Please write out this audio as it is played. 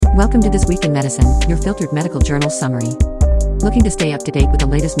Welcome to This Week in Medicine, your filtered medical journal summary. Looking to stay up to date with the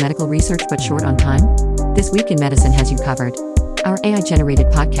latest medical research but short on time? This Week in Medicine has you covered. Our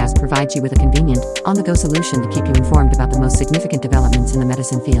AI-generated podcast provides you with a convenient, on-the-go solution to keep you informed about the most significant developments in the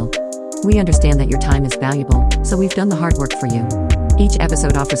medicine field. We understand that your time is valuable, so we've done the hard work for you. Each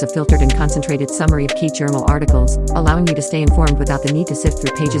episode offers a filtered and concentrated summary of key journal articles, allowing you to stay informed without the need to sift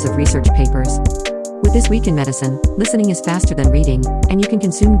through pages of research papers. With This Week in Medicine, listening is faster than reading, and you can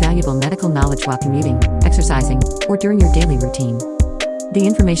consume valuable medical knowledge while commuting, exercising, or during your daily routine. The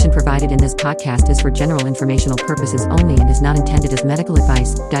information provided in this podcast is for general informational purposes only and is not intended as medical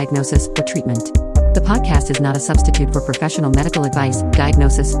advice, diagnosis, or treatment. The podcast is not a substitute for professional medical advice,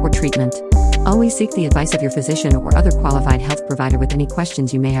 diagnosis, or treatment. Always seek the advice of your physician or other qualified health provider with any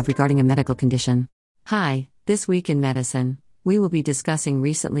questions you may have regarding a medical condition. Hi, This Week in Medicine. We will be discussing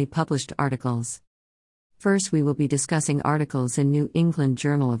recently published articles. First, we will be discussing articles in New England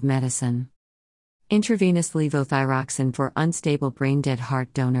Journal of Medicine. Intravenous levothyroxine for unstable brain-dead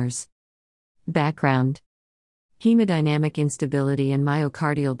heart donors. Background: hemodynamic instability and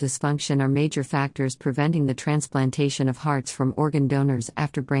myocardial dysfunction are major factors preventing the transplantation of hearts from organ donors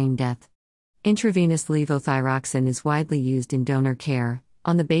after brain death. Intravenous levothyroxine is widely used in donor care,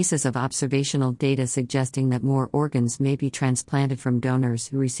 on the basis of observational data suggesting that more organs may be transplanted from donors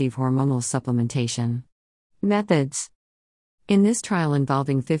who receive hormonal supplementation. Methods: in this trial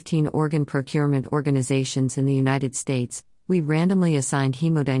involving 15 organ procurement organizations in the United States, we randomly assigned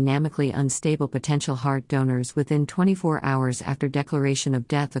hemodynamically unstable potential heart donors within 24 hours after declaration of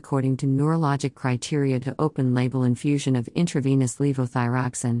death according to neurologic criteria to open-label infusion of intravenous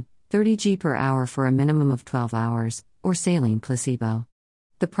levothyroxine, 30 g per hour for a minimum of 12 hours, or saline placebo.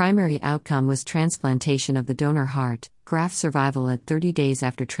 The primary outcome was transplantation of the donor heart. Graft survival at 30 days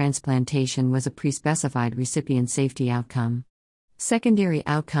after transplantation was a pre-specified recipient safety outcome. Secondary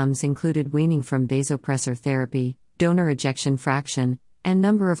outcomes included weaning from vasopressor therapy, donor ejection fraction, and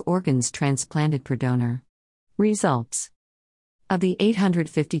number of organs transplanted per donor. Results: of the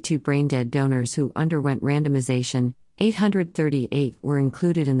 852 brain-dead donors who underwent randomization, 838 were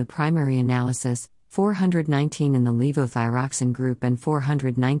included in the primary analysis, 419 in the levothyroxine group and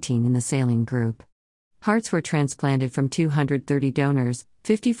 419 in the saline group. Hearts were transplanted from 230 donors,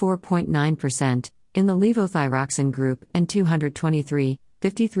 54.9%, in the levothyroxine group and 223,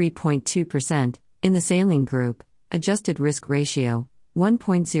 53.2%, in the saline group. Adjusted risk ratio,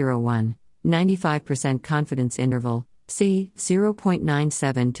 1.01, 95% confidence interval, C,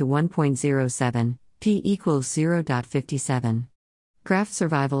 0.97 to 1.07, P equals 0.57. Graft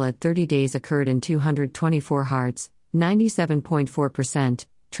survival at 30 days occurred in 224 hearts, 97.4%,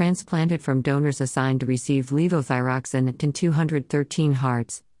 transplanted from donors assigned to receive levothyroxine, and 213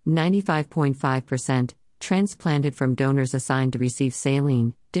 hearts, 95.5%, transplanted from donors assigned to receive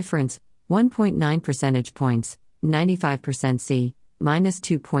saline, difference, 1.9 percentage points, 95% C, minus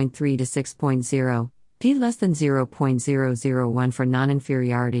 2.3 to 6.0, P less than 0.001 for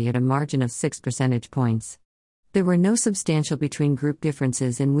non-inferiority at a margin of 6 percentage points. There were no substantial between-group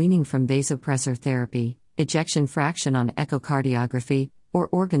differences in weaning from vasopressor therapy, ejection fraction on echocardiography, or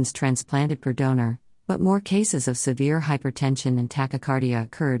organs transplanted per donor, but more cases of severe hypertension and tachycardia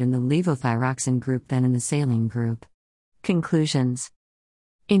occurred in the levothyroxine group than in the saline group. Conclusions: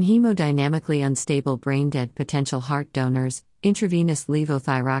 in hemodynamically unstable brain-dead potential heart donors, intravenous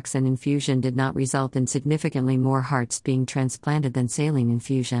levothyroxine infusion did not result in significantly more hearts being transplanted than saline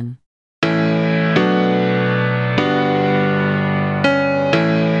infusion.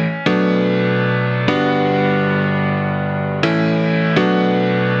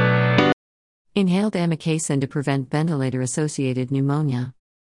 Inhaled amikacin to prevent ventilator-associated pneumonia.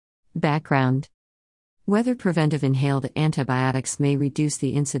 Background: whether preventive inhaled antibiotics may reduce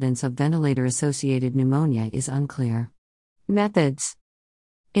the incidence of ventilator-associated pneumonia is unclear. Methods: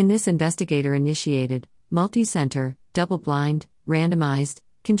 in this investigator-initiated, multi-center, double-blind, randomized,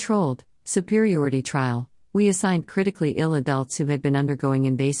 controlled, superiority trial, we assigned critically ill adults who had been undergoing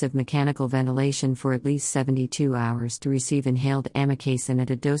invasive mechanical ventilation for at least 72 hours to receive inhaled amikacin at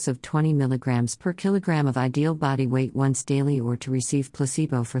a dose of 20 mg per kilogram of ideal body weight once daily or to receive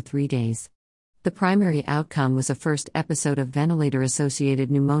placebo for 3 days. The primary outcome was a first episode of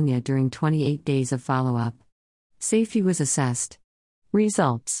ventilator-associated pneumonia during 28 days of follow-up. Safety was assessed.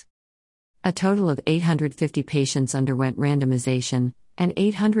 Results: a total of 850 patients underwent randomization, and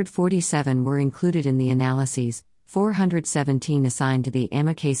 847 were included in the analyses, 417 assigned to the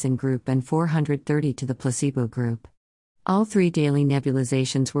amikacin group and 430 to the placebo group. All 3 daily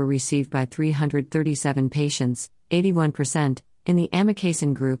nebulizations were received by 337 patients, 81%, in the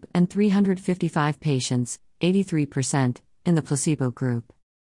amikacin group and 355 patients, 83%, in the placebo group.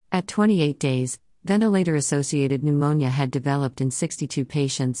 At 28 days, ventilator-associated pneumonia had developed in 62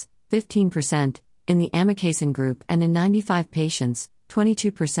 patients, 15%, in the amikacin group and in 95 patients,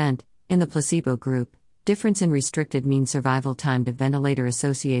 22%, in the placebo group. Difference in restricted mean survival time to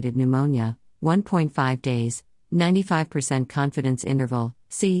ventilator-associated pneumonia, 1.5 days, 95% confidence interval,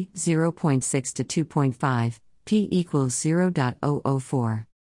 c. 0.6 to 2.5, p equals 0.004.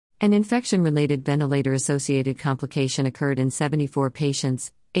 An infection-related ventilator-associated complication occurred in 74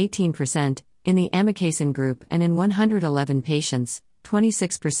 patients, 18%, in the amikacin group and in 111 patients,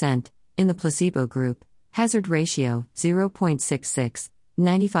 26%, in the placebo group. Hazard ratio, 0.66,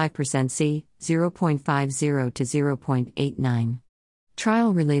 95% c. 0.50 to 0.89.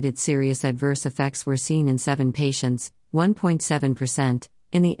 Trial-related serious adverse effects were seen in 7 patients, 1.7%,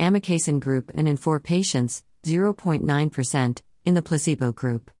 in the amikacin group and in 4 patients, 0.9%, in the placebo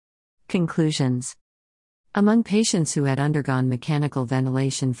group. Conclusions. Among patients who had undergone mechanical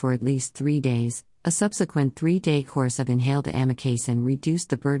ventilation for at least 3 days, a subsequent 3-day course of inhaled amikacin reduced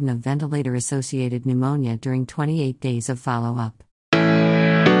the burden of ventilator-associated pneumonia during 28 days of follow-up.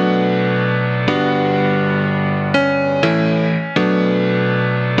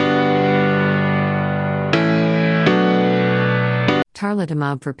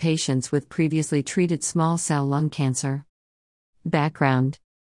 Tarlatamab for patients with previously treated small cell lung cancer. Background.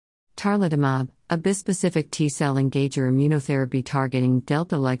 Tarlatamab, a bispecific T-cell engager immunotherapy targeting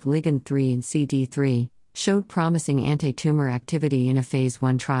delta-like ligand 3 and CD3, showed promising anti-tumor activity in a phase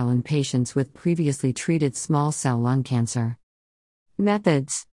 1 trial in patients with previously treated small cell lung cancer.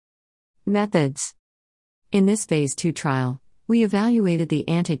 Methods. In this phase 2 trial, we evaluated the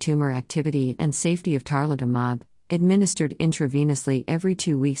anti-tumor activity and safety of tarlatamab, administered intravenously every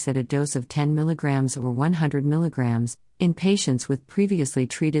 2 weeks at a dose of 10 mg or 100 mg, in patients with previously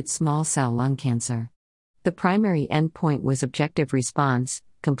treated small cell lung cancer. The primary endpoint was objective response,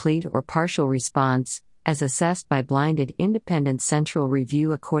 complete or partial response, as assessed by blinded independent central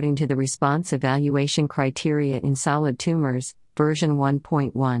review according to the response evaluation criteria in solid tumors, version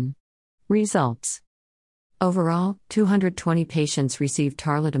 1.1. Results. Overall, 220 patients received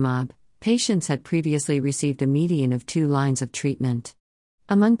tarlatamab. Patients had previously received a median of 2 lines of treatment.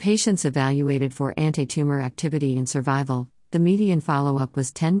 Among patients evaluated for anti-tumor activity and survival, the median follow-up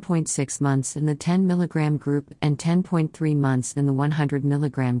was 10.6 months in the 10 mg group and 10.3 months in the 100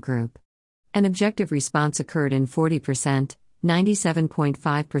 mg group. An objective response occurred in 40%,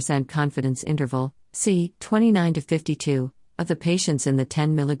 97.5% confidence interval, c. 29 to 52, of the patients in the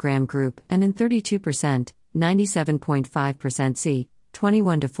 10 mg group and in 32%, 97.5% c.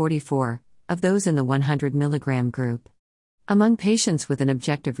 21 to 44, of those in the 100 mg group. Among patients with an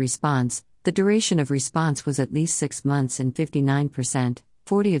objective response, the duration of response was at least 6 months in 59%,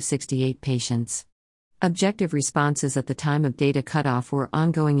 40 of 68 patients. Objective responses at the time of data cutoff were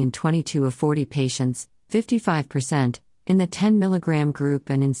ongoing in 22 of 40 patients, 55%, in the 10 mg group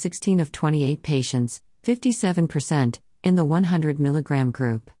and in 16 of 28 patients, 57%, in the 100 mg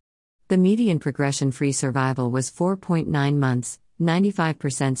group. The median progression-free survival was 4.9 months,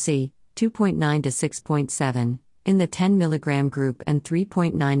 95% c. 2.9 to 6.7, in the 10 mg group and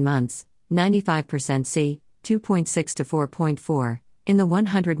 3.9 months, 95% c. 2.6 to 4.4, in the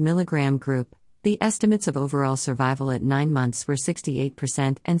 100 mg group. The estimates of overall survival at 9 months were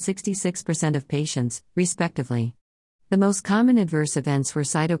 68% and 66% of patients, respectively. The most common adverse events were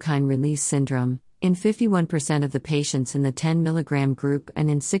cytokine release syndrome, in 51% of the patients in the 10 mg group and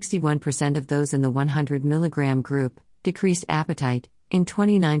in 61% of those in the 100 mg group, decreased appetite, in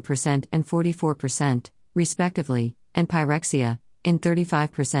 29% and 44%, respectively, and pyrexia, in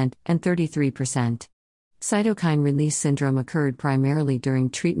 35% and 33%. Cytokine release syndrome occurred primarily during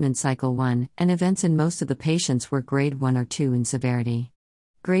treatment cycle 1, and events in most of the patients were grade 1 or 2 in severity.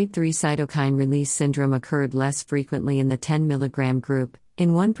 Grade 3 cytokine release syndrome occurred less frequently in the 10 mg group,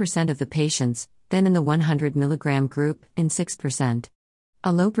 in 1% of the patients, than in the 100 mg group, in 6%.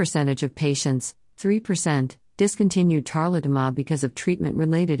 A low percentage of patients, 3%, discontinued tarlatamab because of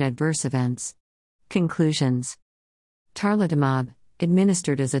treatment-related adverse events. Conclusions. Tarlatamab,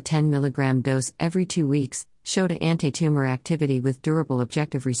 administered as a 10 mg dose every 2 weeks, showed anti-tumor activity with durable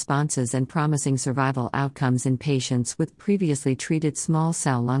objective responses and promising survival outcomes in patients with previously treated small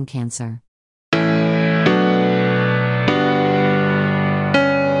cell lung cancer.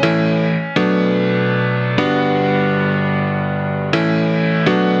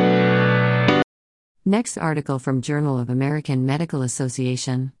 Next article from Journal of American Medical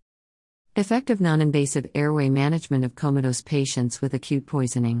Association. Effective non-invasive airway management of comatose patients with acute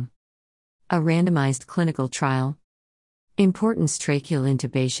poisoning. A randomized clinical trial. Importance: tracheal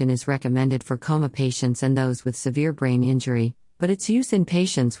intubation is recommended for coma patients and those with severe brain injury, but its use in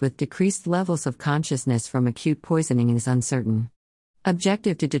patients with decreased levels of consciousness from acute poisoning is uncertain.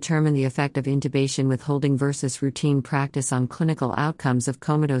 Objective to determine the effect of intubation withholding versus routine practice on clinical outcomes of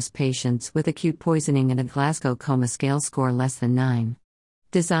comatose patients with acute poisoning and a Glasgow Coma Scale score less than 9.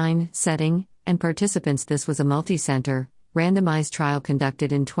 Design, setting, and participants. This was a multi-center, randomized trial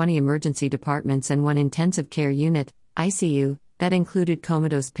conducted in 20 emergency departments and 1 intensive care unit, ICU, that included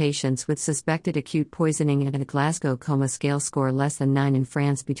comatose patients with suspected acute poisoning and a Glasgow Coma Scale score less than 9 in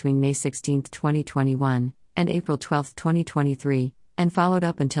France between May 16, 2021, and April 12, 2023, and followed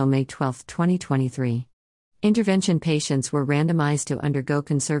up until May 12, 2023. Intervention patients were randomized to undergo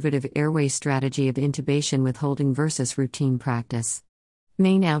conservative airway strategy of intubation withholding versus routine practice.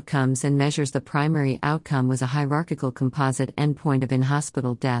 Main outcomes and measures. The primary outcome was a hierarchical composite endpoint of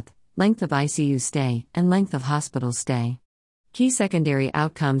in-hospital death, length of ICU stay, and length of hospital stay. Key secondary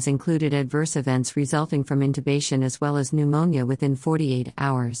outcomes included adverse events resulting from intubation as well as pneumonia within 48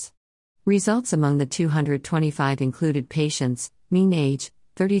 hours. Results among the 225 included patients, mean age,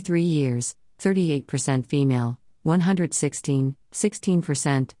 33 years, 38% female, 116,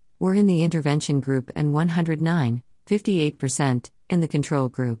 16%, were in the intervention group and 109, 58%, in the control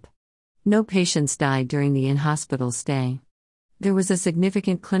group. No patients died during the in-hospital stay. There was a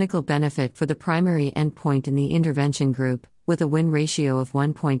significant clinical benefit for the primary endpoint in the intervention group, with a win ratio of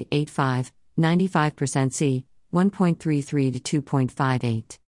 1.85, 95% C, 1.33 to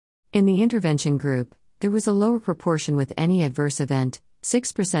 2.58. In the intervention group, there was a lower proportion with any adverse event,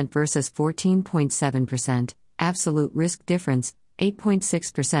 6% versus 14.7%, absolute risk difference,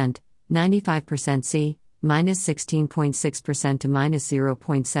 8.6%, 95% C, minus 16.6% to minus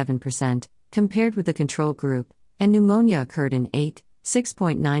 0.7%, compared with the control group, and pneumonia occurred in 8,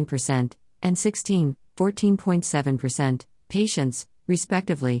 6.9%, and 16, 14.7%, patients,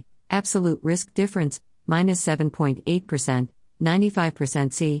 respectively, absolute risk difference, minus 7.8%,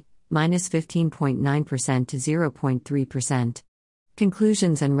 95% C, minus 15.9% to 0.3%.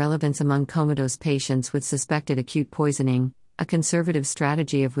 Conclusions and relevance among comatose patients with suspected acute poisoning. A conservative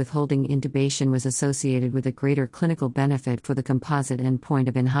strategy of withholding intubation was associated with a greater clinical benefit for the composite endpoint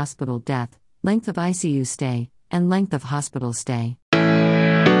of in-hospital death, length of ICU stay, and length of hospital stay.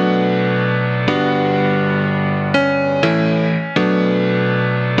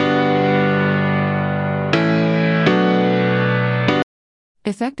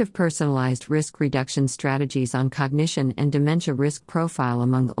 Effective personalized risk reduction strategies on cognition and dementia risk profile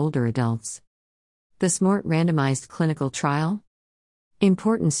among older adults. The SMART randomized clinical trial.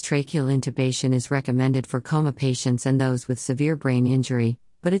 Importance: tracheal intubation is recommended for coma patients and those with severe brain injury,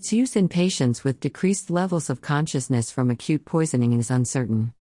 but its use in patients with decreased levels of consciousness from acute poisoning is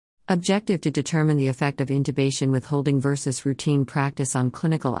uncertain. Objective to determine the effect of intubation withholding versus routine practice on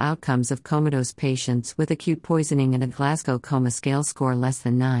clinical outcomes of comatose patients with acute poisoning and a Glasgow Coma Scale score less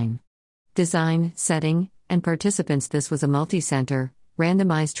than 9. Design, setting, and participants. This was a multi-center,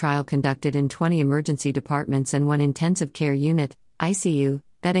 randomized trial conducted in 20 emergency departments and 1 intensive care unit, ICU,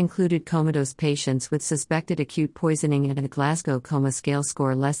 that included comatose patients with suspected acute poisoning and a Glasgow Coma Scale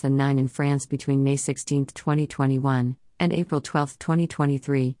score less than 9 in France between May 16, 2021, and April 12,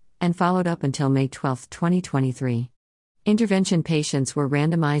 2023, and followed up until May 12, 2023. Intervention patients were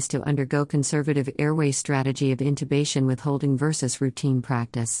randomized to undergo conservative airway strategy of intubation withholding versus routine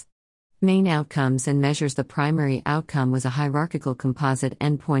practice. Main outcomes and measures. The primary outcome was a hierarchical composite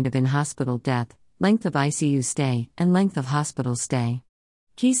endpoint of in-hospital death, length of ICU stay, and length of hospital stay.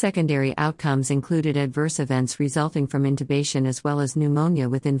 Key secondary outcomes included adverse events resulting from intubation as well as pneumonia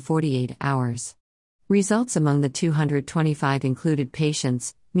within 48 hours. Results among the 225 included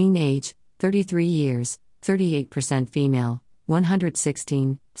patients, mean age, 33 years, 38% female,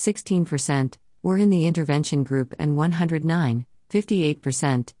 116, 16%, were in the intervention group and 109,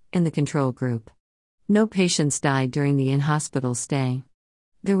 58%, in the control group. No patients died during the in-hospital stay.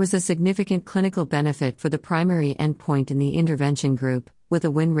 There was a significant clinical benefit for the primary endpoint in the intervention group, with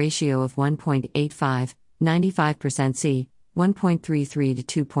a win ratio of 1.85, 95% C, 1.33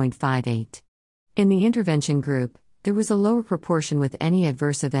 to 2.58. In the intervention group, there was a lower proportion with any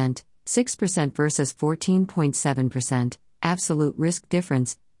adverse event, 6% versus 14.7%, absolute risk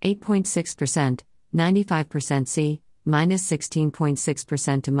difference, 8.6%, 95% C, minus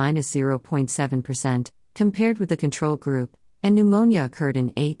 16.6% to minus 0.7%, compared with the control group, and pneumonia occurred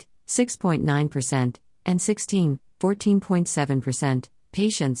in 8, 6.9%, and 16, 14.7%,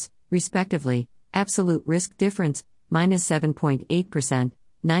 patients, respectively, absolute risk difference, minus 7.8%,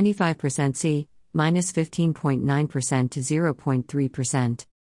 95% C, minus 15.9% to 0.3%.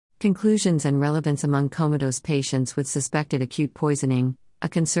 Conclusions and relevance among comatose patients with suspected acute poisoning. a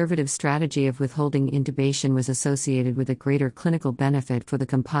conservative strategy of withholding intubation was associated with a greater clinical benefit for the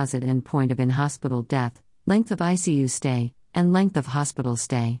composite endpoint of in-hospital death, length of ICU stay, and length of hospital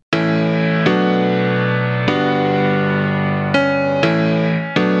stay.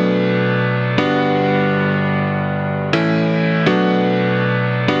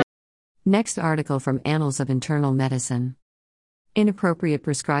 Next article from Annals of Internal Medicine. Inappropriate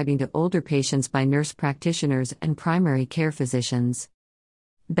prescribing to older patients by nurse practitioners and primary care physicians.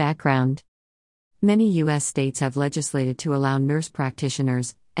 Background: many U.S. states have legislated to allow nurse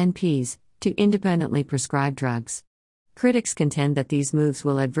practitioners, NPs, to independently prescribe drugs. Critics contend that these moves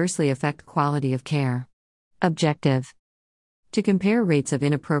will adversely affect quality of care. Objective: to compare rates of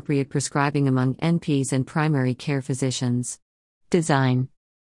inappropriate prescribing among NPs and primary care physicians. Design: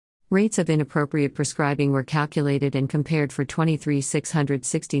 rates of inappropriate prescribing were calculated and compared for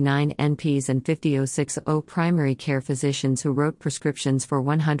 23,669 NPs and 50,060 primary care physicians who wrote prescriptions for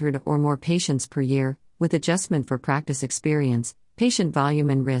 100 or more patients per year, with adjustment for practice experience, patient volume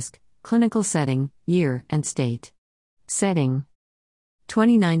and risk, clinical setting, year, and state. Setting: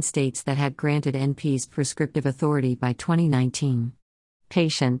 29 states that had granted NPs prescriptive authority by 2019.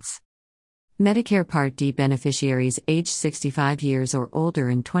 Patients: Medicare Part D beneficiaries aged 65 years or older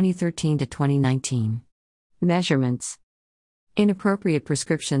in 2013 to 2019. Measurements: inappropriate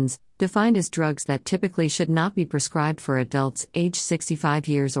prescriptions, defined as drugs that typically should not be prescribed for adults aged 65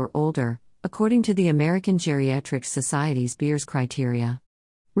 years or older, according to the American Geriatrics Society's Beers criteria.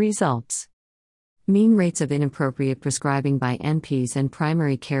 Results: mean rates of inappropriate prescribing by NPs and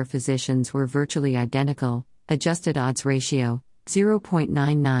primary care physicians were virtually identical. Adjusted odds ratio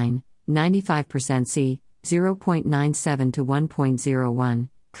 0.99, 95% C, 0.97 to 1.01,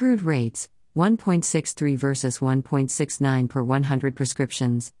 crude rates 1.63 versus 1.69 per 100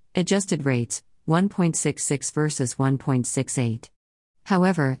 prescriptions, adjusted rates 1.66 versus 1.68.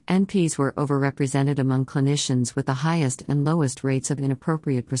 However, NPs were overrepresented among clinicians with the highest and lowest rates of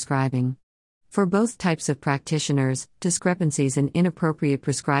inappropriate prescribing. For both types of practitioners, discrepancies in inappropriate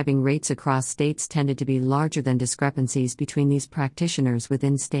prescribing rates across states tended to be larger than discrepancies between these practitioners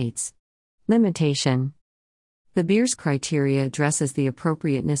within states. Limitation: the Beers criteria addresses the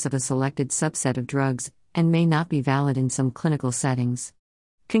appropriateness of a selected subset of drugs, and may not be valid in some clinical settings.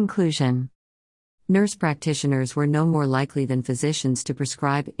 Conclusion: nurse practitioners were no more likely than physicians to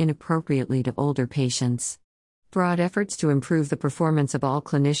prescribe inappropriately to older patients. Broad efforts to improve the performance of all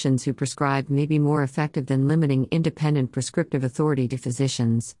clinicians who prescribe may be more effective than limiting independent prescriptive authority to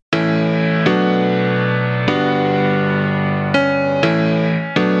physicians.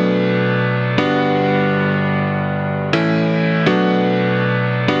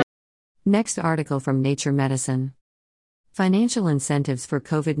 Next article from Nature Medicine. Financial incentives for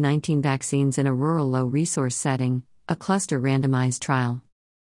COVID-19 vaccines in a rural low-resource setting, a cluster randomized trial.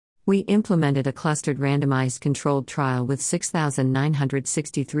 We implemented a clustered randomized controlled trial with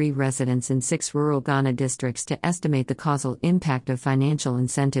 6,963 residents in 6 rural Ghana districts to estimate the causal impact of financial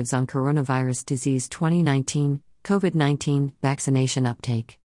incentives on coronavirus disease 2019, COVID-19, vaccination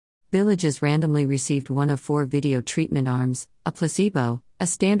uptake. Villages randomly received one of 4 video treatment arms, a placebo, a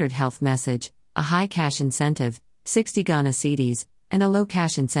standard health message, a high cash incentive, 60 Ghana cedis, and a low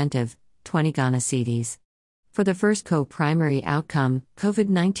cash incentive, 20 Ghana cedis. For the first co-primary outcome,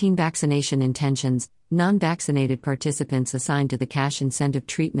 COVID-19 vaccination intentions, non-vaccinated participants assigned to the cash incentive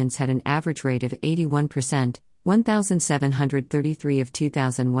treatments had an average rate of 81%, 1,733 of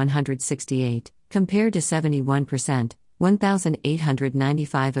 2,168, compared to 71%,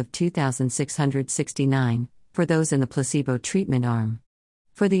 1,895 of 2,669, for those in the placebo treatment arm.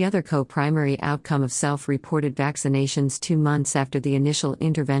 For the other co-primary outcome of self-reported vaccinations 2 months after the initial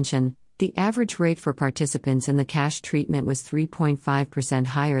intervention, the average rate for participants in the cash treatment was 3.5%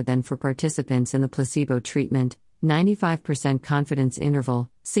 higher than for participants in the placebo treatment, 95% confidence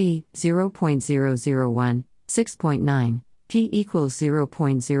interval, C, 0.001, 6.9, P equals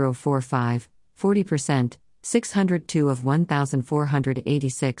 0.045, 40%, 602 of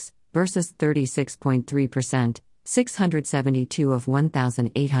 1,486, versus 36.3%, 672 of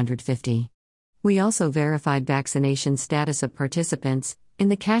 1,850. We also verified vaccination status of participants. In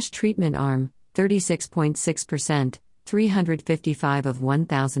the cash treatment arm, 36.6%, 355 of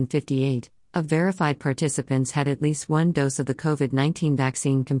 1,058, of verified participants had at least one dose of the COVID-19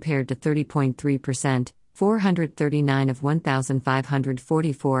 vaccine compared to 30.3%, 439 of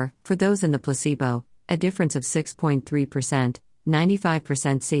 1,544, for those in the placebo, a difference of 6.3%,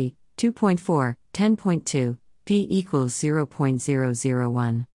 95% C, 2.4, 10.2, P equals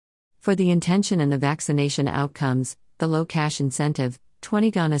 0.001. For the intention and the vaccination outcomes, the low cash incentive,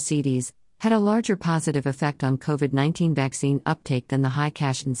 20 Ghana cedis, had a larger positive effect on COVID-19 vaccine uptake than the high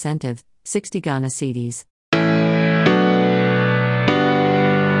cash incentive, 60 Ghana cedis.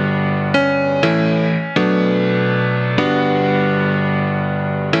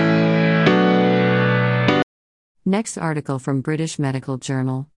 Next article from British Medical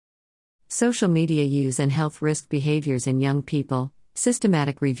Journal. Social media use and health risk behaviors in young people,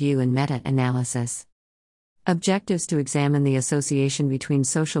 systematic review and meta-analysis. Objectives to examine the association between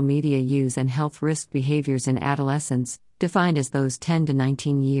social media use and health risk behaviors in adolescents, defined as those 10 to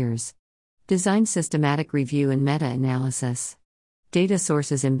 19 years. Design systematic review and meta-analysis. Data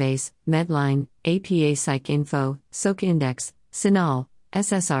sources Embase, Medline, APA PsycInfo, SoCIndex, CINAHL,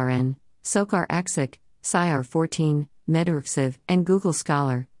 SSRN, SOCAR-ACSIC, SCIAR-14, medRxiv, and Google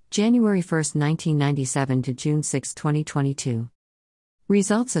Scholar, January 1, 1997 to June 6, 2022.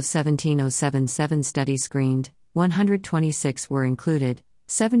 Results of 17,077 studies screened, 126 were included,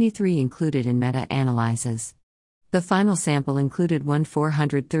 73 included in meta-analyses. The final sample included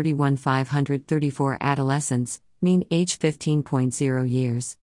 431,534 adolescents, mean age 15.0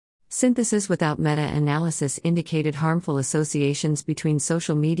 years. Synthesis without meta-analysis indicated harmful associations between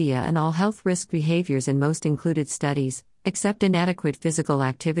social media and all health risk behaviors in most included studies, except inadequate physical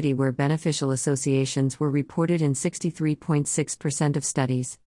activity where beneficial associations were reported in 63.6% of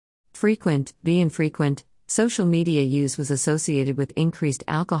studies. Frequent, infrequent, social media use was associated with increased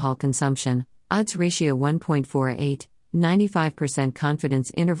alcohol consumption, odds ratio 1.48, 95%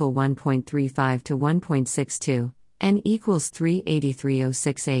 confidence interval 1.35 to 1.62, n equals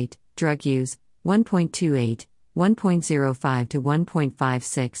 383.068, drug use, 1.28, 1.05 to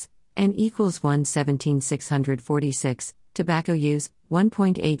 1.56, n equals 117,646, tobacco use,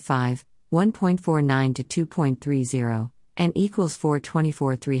 1.85, 1.49 to 2.30, n equals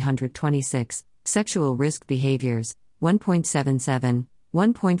 424,326, sexual risk behaviors, 1.77,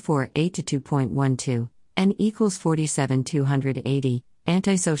 1.48 to 2.12, n equals 47,280,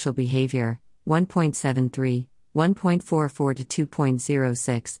 antisocial behavior, 1.73, 1.44 to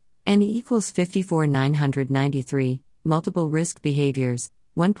 2.06, n equals 54,993, multiple risk behaviors,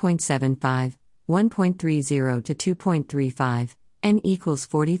 1.75, 1.30 to 2.35, n equals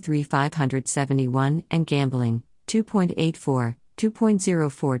 43,571, and gambling, 2.84,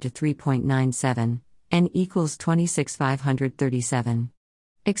 2.04 to 3.97, n equals 26,537.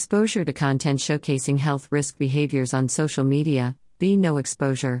 Exposure to content showcasing health risk behaviors on social media, no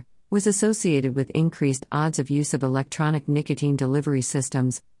exposure, was associated with increased odds of use of electronic nicotine delivery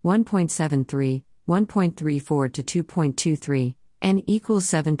systems, 1.73, 1.34 to 2.23, n equals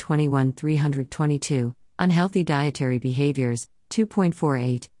 721,322, unhealthy dietary behaviors,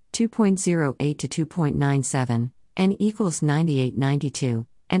 2.48, 2.08 to 2.97, n equals 9892,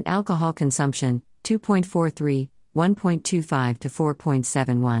 and alcohol consumption, 2.43, 1.25 to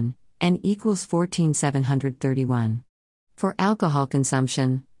 4.71, n equals 14,731. For alcohol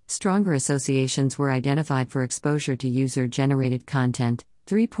consumption, stronger associations were identified for exposure to user-generated content,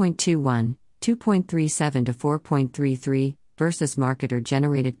 3.21, 2.37 to 4.33, versus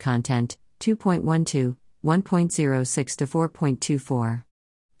marketer-generated content, 2.12, 1.06 to 4.24.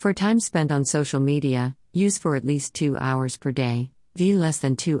 For time spent on social media, use for at least 2 hours per day, less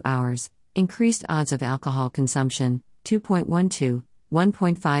than 2 hours, increased odds of alcohol consumption, 2.12,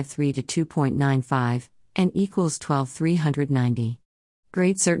 1.53 to 2.95, n equals 12,390.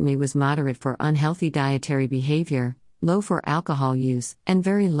 Grade certainty was moderate for unhealthy dietary behavior, low for alcohol use, and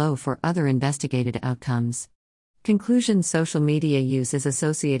very low for other investigated outcomes. Conclusion: social media use is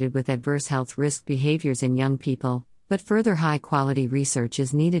associated with adverse health risk behaviors in young people, but further high-quality research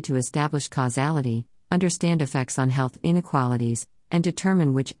is needed to establish causality, understand effects on health inequalities, and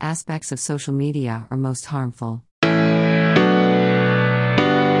determine which aspects of social media are most harmful.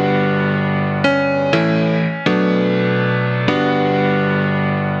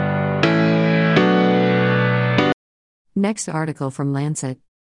 Next article from Lancet.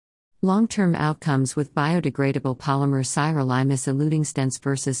 Long-term outcomes with biodegradable polymer sirolimus-eluting stents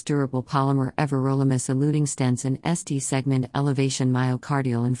versus durable polymer everolimus-eluting stents in ST segment elevation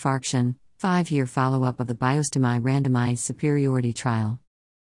myocardial infarction, 5-year follow-up of the BioSTEMI randomized superiority trial.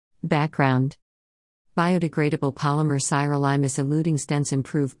 Background: biodegradable polymer sirolimus-eluting stents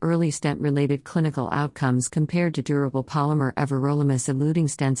improve early stent-related clinical outcomes compared to durable polymer everolimus-eluting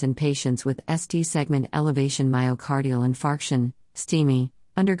stents in patients with ST segment elevation myocardial infarction, STEMI,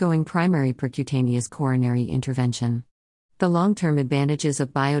 undergoing primary percutaneous coronary intervention. The long-term advantages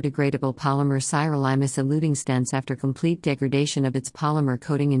of biodegradable polymer sirolimus-eluting stents after complete degradation of its polymer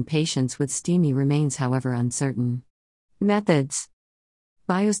coating in patients with STEMI remains, however, uncertain. Methods: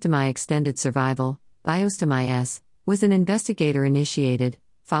 BioSTEMI Extended Survival, BioSTEMI-S, was an investigator-initiated,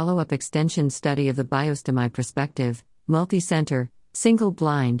 follow-up extension study of the BioSTEMI prospective, multi-center,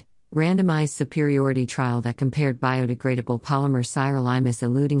 single-blind, randomized superiority trial that compared biodegradable polymer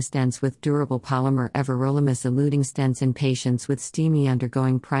sirolimus-eluting stents with durable polymer everolimus-eluting stents in patients with STEMI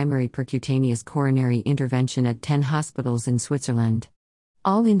undergoing primary percutaneous coronary intervention at 10 hospitals in Switzerland.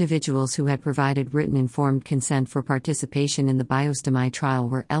 All individuals who had provided written informed consent for participation in the BioSTEMI trial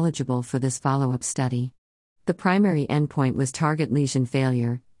were eligible for this follow-up study. The primary endpoint was target lesion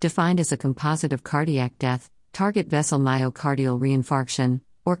failure, defined as a composite of cardiac death, target vessel myocardial reinfarction,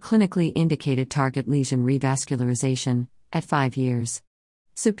 or clinically indicated target lesion revascularization, at 5 years.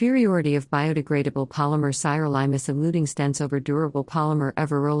 Superiority of biodegradable polymer sirolimus-eluting stents over durable polymer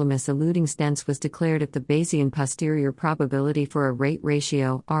everolimus-eluting stents was declared if the Bayesian posterior probability for a rate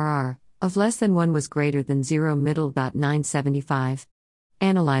ratio (RR) of less than 1 was greater than 0.975.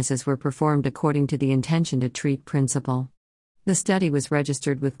 Analyses were performed according to the intention to treat principle. The study was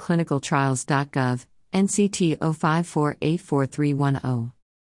registered with clinicaltrials.gov, NCT 05484310.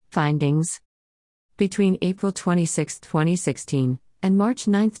 Findings: between April 26, 2016, and March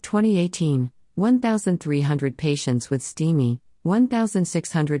 9, 2018, 1,300 patients with STEMI,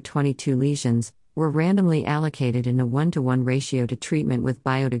 1,622 lesions, were randomly allocated in a 1-to-1 ratio to treatment with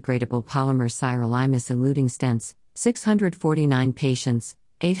biodegradable polymer sirolimus-eluting stents, 649 patients,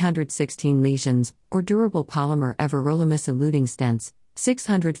 816 lesions, or durable polymer everolimus-eluting stents,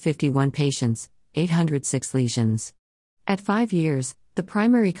 651 patients, 806 lesions. At 5 years, the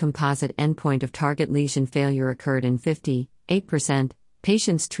primary composite endpoint of target lesion failure occurred in 58%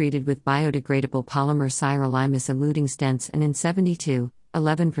 patients treated with biodegradable polymer sirolimus-eluting stents and in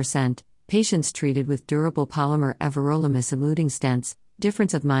 11% patients treated with durable polymer everolimus-eluting stents,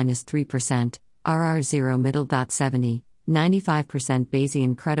 difference of -3%, RR0 middle.70, 95%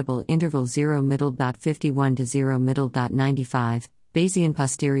 Bayesian credible interval 0 middle.51 to 0 middle.95, Bayesian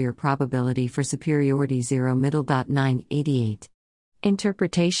posterior probability for superiority 0 middle.988.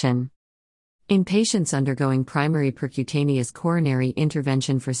 Interpretation: in patients undergoing primary percutaneous coronary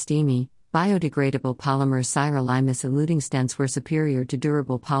intervention for STEMI, biodegradable polymer sirolimus-eluting stents were superior to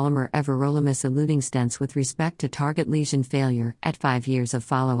durable polymer everolimus-eluting stents with respect to target lesion failure at 5 years of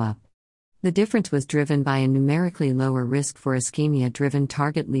follow-up. The difference was driven by a numerically lower risk for ischemia-driven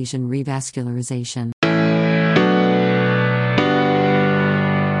target lesion revascularization.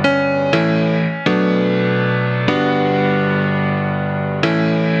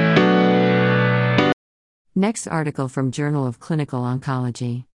 Next article from Journal of Clinical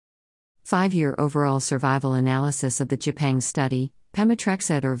Oncology. 5-year overall survival analysis of the JAPANG study,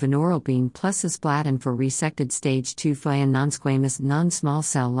 pemetrexed or vinorelbine plus cisplatin for resected stage 2 FLAN non-squamous non-small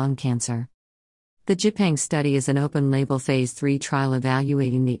cell lung cancer. The JAPANG study is an open-label phase 3 trial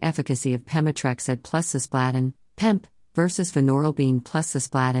evaluating the efficacy of pemetrexed plus cisplatin, PEMP, versus vinorelbine plus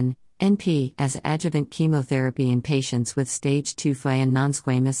cisplatin, NP, as adjuvant chemotherapy in patients with stage 2 FLAN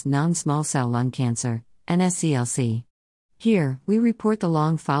non-squamous non-small cell lung cancer, NSCLC. Here, we report the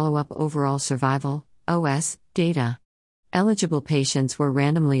long follow-up overall survival, OS, data. Eligible patients were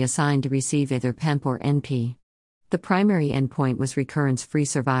randomly assigned to receive either PEMP or NP. The primary endpoint was recurrence-free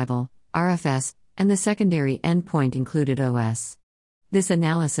survival, RFS, and the secondary endpoint included OS. This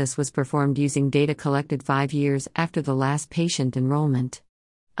analysis was performed using data collected 5 years after the last patient enrollment.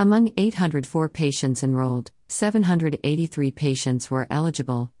 Among 804 patients enrolled, 783 patients were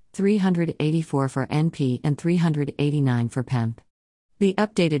eligible, 384 for NP and 389 for PEMP. The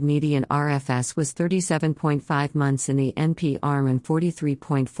updated median RFS was 37.5 months in the NP arm and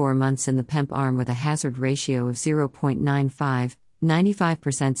 43.4 months in the PEMP arm with a hazard ratio of 0.95,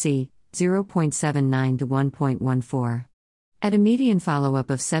 95% C, 0.79 to 1.14. At a median follow-up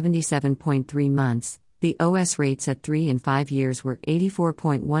of 77.3 months, the OS rates at 3 and 5 years were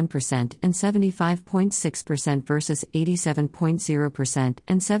 84.1% and 75.6% versus 87.0%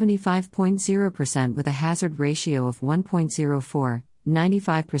 and 75.0% with a hazard ratio of 1.04,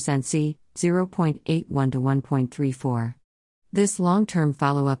 95% C, 0.81 to 1.34. This long-term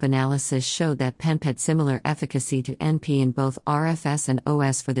follow-up analysis showed that PEMP had similar efficacy to NP in both RFS and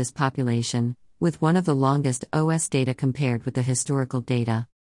OS for this population, with one of the longest OS data compared with the historical data.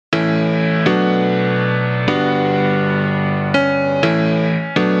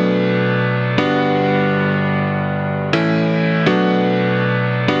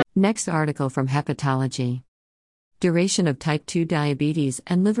 Next article from Hepatology. Duration of type 2 diabetes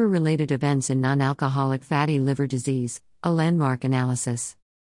and liver-related events in non-alcoholic fatty liver disease, a landmark analysis.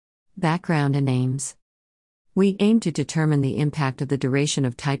 Background and aims. We aim to determine the impact of the duration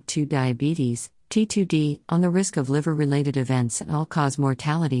of type 2 diabetes, T2D, on the risk of liver-related events and all-cause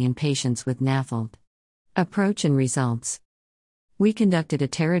mortality in patients with NAFLD. Approach and results. We conducted a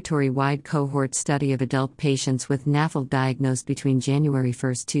territory-wide cohort study of adult patients with NAFLD diagnosed between January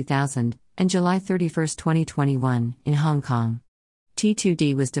 1, 2000, and July 31, 2021, in Hong Kong.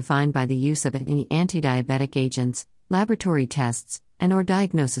 T2D was defined by the use of any anti-diabetic agents, laboratory tests, and/or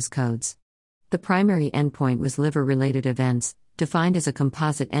diagnosis codes. The primary endpoint was liver-related events, defined as a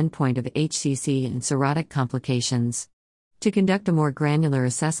composite endpoint of HCC and cirrhotic complications. To conduct a more granular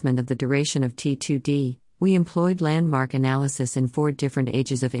assessment of the duration of T2D, we employed landmark analysis in 4 different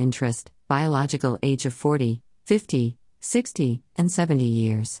ages of interest: biological age of 40, 50, 60, and 70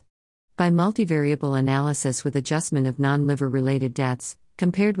 years. By multivariable analysis with adjustment of non-liver related deaths,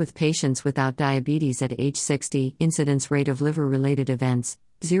 compared with patients without diabetes at age 60, incidence rate of liver-related events,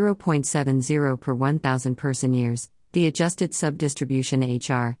 0.70 per 1,000 person-years, the adjusted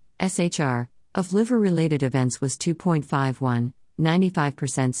subdistribution SHR, of liver-related events was 2.51,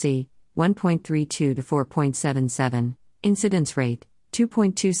 95% C, 1.32 to 4.77, incidence rate,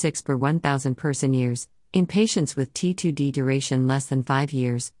 2.26 per 1,000 person-years, in patients with T2D duration less than 5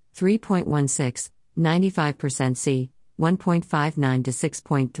 years, 3.16, 95% C, 1.59 to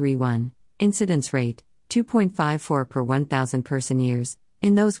 6.31, incidence rate, 2.54 per 1,000 person-years,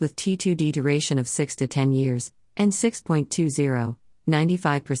 in those with T2D duration of 6 to 10 years, and 6.20,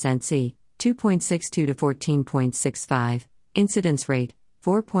 95% C, 2.62 to 14.65, incidence rate,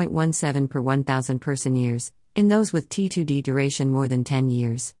 4.17 per 1,000 person-years, in those with T2D duration more than 10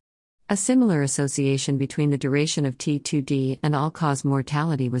 years. A similar association between the duration of T2D and all-cause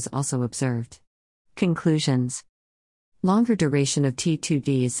mortality was also observed. Conclusions. Longer duration of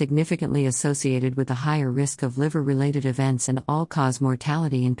T2D is significantly associated with a higher risk of liver-related events and all-cause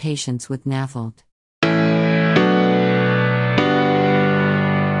mortality in patients with NAFLD.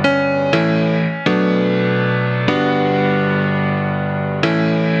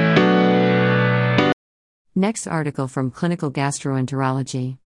 Next article from Clinical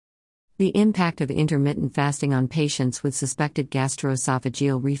Gastroenterology. The impact of intermittent fasting on patients with suspected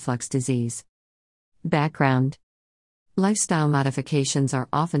gastroesophageal reflux disease. Background. Lifestyle modifications are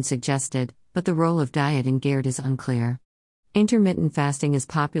often suggested, but the role of diet in GERD is unclear. Intermittent fasting is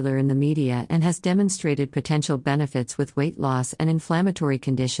popular in the media and has demonstrated potential benefits with weight loss and inflammatory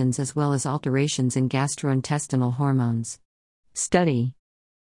conditions as well as alterations in gastrointestinal hormones. Study.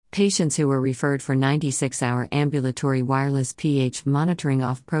 Patients who were referred for 96-hour ambulatory wireless pH monitoring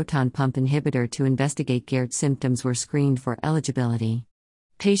off proton pump inhibitor to investigate GERD symptoms were screened for eligibility.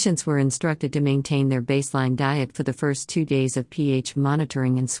 Patients were instructed to maintain their baseline diet for the first 2 days of pH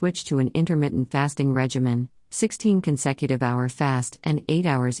monitoring and switch to an intermittent fasting regimen, 16 consecutive hour fast and 8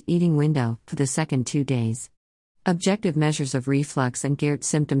 hours eating window, for the second 2 days. Objective measures of reflux and GERD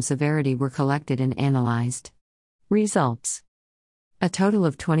symptom severity were collected and analyzed. Results. A total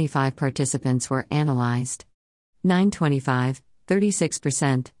of 25 participants were analyzed. 925,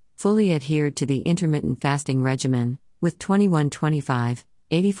 36%, fully adhered to the intermittent fasting regimen, with 2125,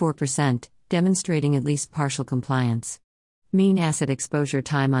 84%, demonstrating at least partial compliance. Mean acid exposure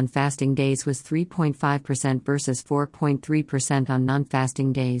time on fasting days was 3.5% versus 4.3% on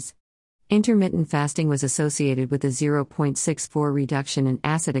non-fasting days. Intermittent fasting was associated with a 0.64 reduction in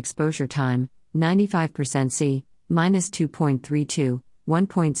acid exposure time, 95% C, minus 2.32,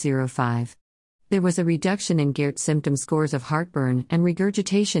 1.05. There was a reduction in GERD symptom scores of heartburn and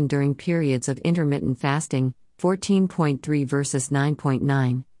regurgitation during periods of intermittent fasting, 14.3 versus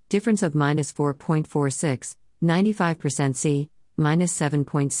 9.9, difference of minus 4.46, 95% C, minus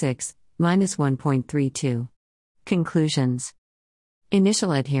 7.6, minus 1.32. Conclusions.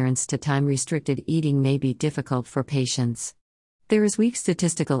 Initial adherence to time-restricted eating may be difficult for patients. There is weak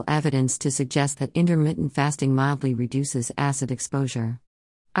statistical evidence to suggest that intermittent fasting mildly reduces acid exposure.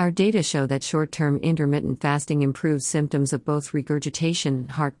 Our data show that short-term intermittent fasting improves symptoms of both regurgitation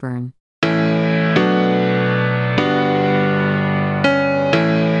and heartburn.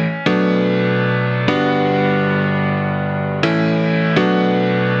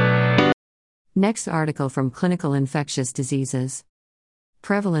 Next article from Clinical Infectious Diseases.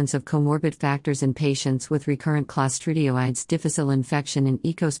 Prevalence of comorbid factors in patients with recurrent Clostridioides difficile infection in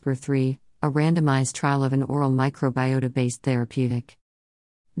EcoSPR 3, a randomized trial of an oral microbiota-based therapeutic.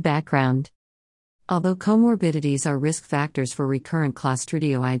 Background. Although comorbidities are risk factors for recurrent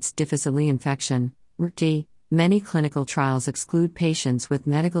Clostridioides difficile infection, RCD, many clinical trials exclude patients with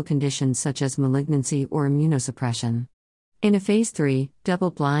medical conditions such as malignancy or immunosuppression. In a Phase 3,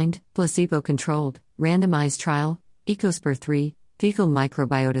 double-blind, placebo-controlled, randomized trial, EcoSPR 3, fecal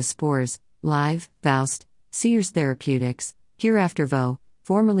microbiota spores, live, VOWST, Seers Therapeutics, hereafter VO,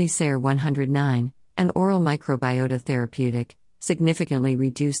 formerly SARE 109, an oral microbiota therapeutic, significantly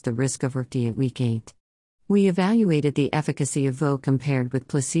reduced the risk of RCD at week 8. We evaluated the efficacy of VO compared with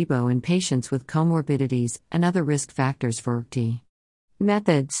placebo in patients with comorbidities and other risk factors for RCT.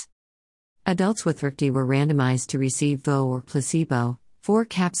 Methods. Adults with RCT were randomized to receive VO or placebo, 4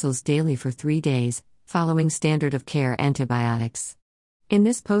 capsules daily for 3 days, following standard of care antibiotics. In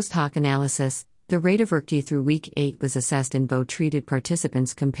this post-hoc analysis, the rate of RCT through week 8 was assessed in VO-treated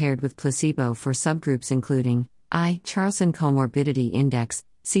participants compared with placebo for subgroups including I. Charlson Comorbidity Index,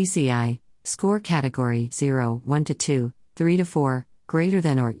 CCI, score category 0, 1 to 2, 3 to 4, greater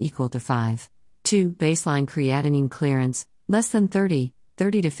than or equal to 5. 2. Baseline creatinine clearance, less than 30,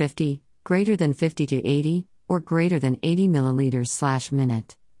 30 to 50, greater than 50 to 80, or greater than 80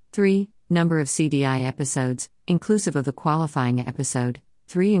 milliliters/minute. 3. Number of CDI episodes, inclusive of the qualifying episode,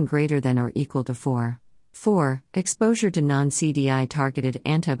 3 and greater than or equal to 4. 4. Exposure to non-CDI targeted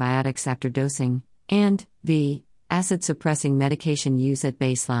antibiotics after dosing, and v. acid-suppressing medication use at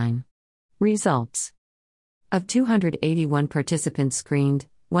baseline. Results. Of 281 participants screened,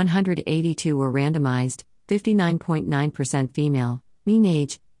 182 were randomized, 59.9% female, mean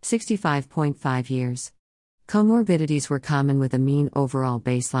age, 65.5 years. Comorbidities were common with a mean overall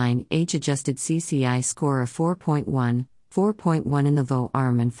baseline age-adjusted CCI score of 4.1, 4.1 in the VO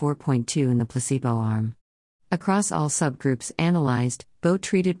arm and 4.2 in the placebo arm. Across all subgroups analyzed,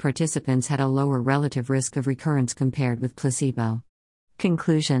 VO-treated participants had a lower relative risk of recurrence compared with placebo.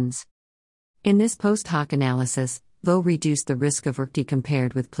 Conclusions. In this post-hoc analysis, VO reduced the risk of RCT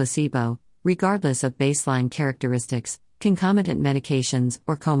compared with placebo, regardless of baseline characteristics, concomitant medications,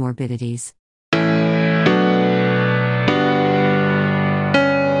 or comorbidities.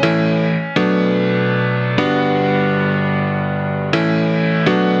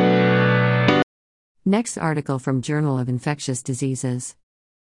 Next article from Journal of Infectious Diseases.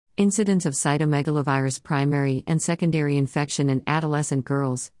 Incidence of cytomegalovirus primary and secondary infection in adolescent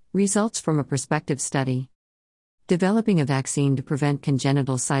girls, results from a prospective study. Developing a vaccine to prevent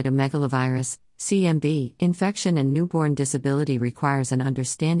congenital cytomegalovirus, CMV, infection and newborn disability requires an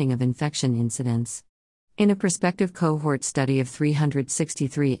understanding of infection incidence. In a prospective cohort study of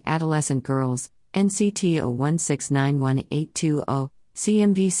 363 adolescent girls, NCT 0169182-0,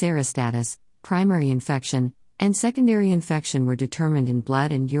 CMV serostatus, primary infection, and secondary infection were determined in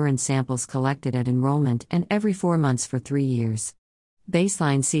blood and urine samples collected at enrollment and every 4 months for 3 years.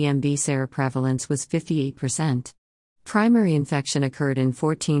 Baseline CMV seroprevalence was 58%. Primary infection occurred in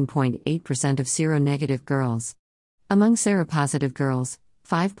 14.8% of seronegative girls. Among seropositive girls,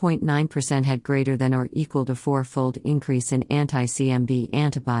 5.9% had greater than or equal to 4-fold increase in anti-CMV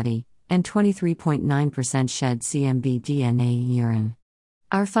antibody, and 23.9% shed CMV DNA in urine.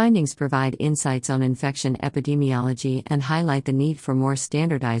 Our findings provide insights on infection epidemiology and highlight the need for more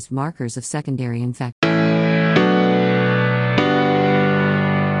standardized markers of secondary infection.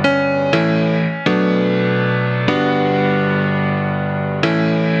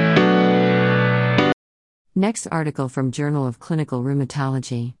 Next article from Journal of Clinical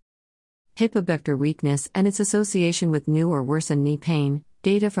Rheumatology. Hip abductor weakness and its association with new or worsened knee pain,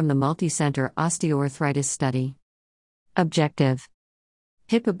 data from the multi-center osteoarthritis study. Objective.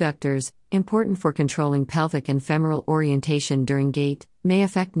 Hip abductors, important for controlling pelvic and femoral orientation during gait, may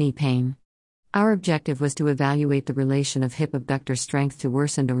affect knee pain. Our objective was to evaluate the relation of hip abductor strength to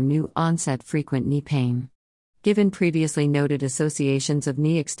worsened or new onset frequent knee pain. Given previously noted associations of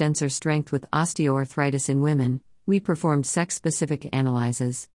knee extensor strength with osteoarthritis in women, we performed sex-specific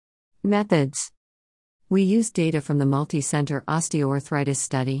analyses. Methods. We used data from the multi-center osteoarthritis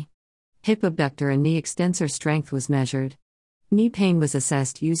study. Hip abductor and knee extensor strength was measured. Knee pain was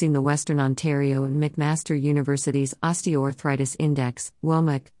assessed using the Western Ontario and McMaster University's Osteoarthritis Index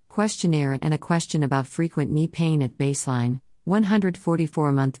 (WOMIC) questionnaire and a question about frequent knee pain at baseline,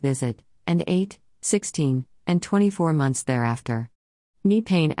 144-month visit, and 8, 16, and 24 months thereafter. Knee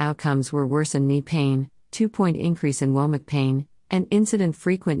pain outcomes were worsened knee pain, 2-point increase in WOMIC pain, and incident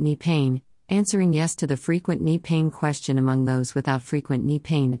frequent knee pain, answering yes to the frequent knee pain question among those without frequent knee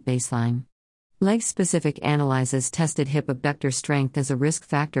pain at baseline. Leg-specific analyses tested hip abductor strength as a risk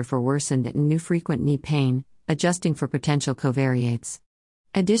factor for worsened and new frequent knee pain, adjusting for potential covariates.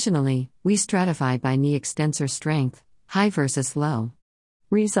 Additionally, we stratified by knee extensor strength, high versus low.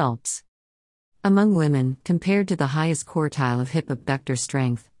 Results. Among women, compared to the highest quartile of hip abductor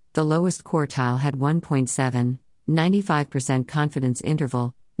strength, the lowest quartile had 1.7, 95% confidence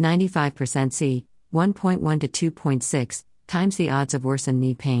interval, 95% C, 1.1 to 2.6 times the odds of worsened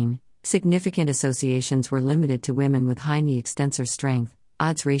knee pain. Significant associations were limited to women with high knee extensor strength,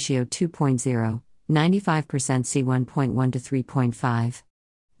 odds ratio 2.0, 95% C 1.1 to 3.5.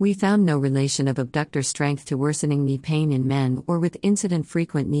 We found no relation of abductor strength to worsening knee pain in men or with incident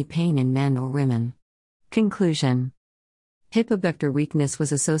frequent knee pain in men or women. Conclusion. Hip abductor weakness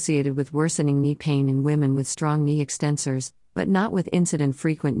was associated with worsening knee pain in women with strong knee extensors, but not with incident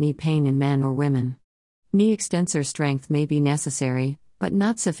frequent knee pain in men or women. Knee extensor strength may be necessary, but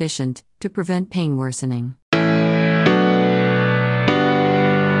not sufficient, to prevent pain worsening.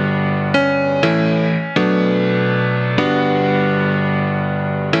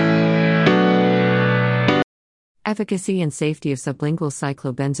 Efficacy and safety of sublingual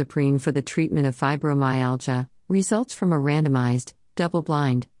cyclobenzaprine for the treatment of fibromyalgia, results from a randomized,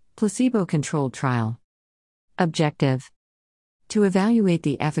 double-blind, placebo-controlled trial. Objective: to evaluate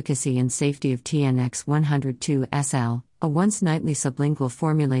the efficacy and safety of TNX-102 SL, a once-nightly sublingual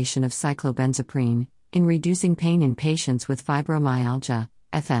formulation of cyclobenzaprine, in reducing pain in patients with fibromyalgia,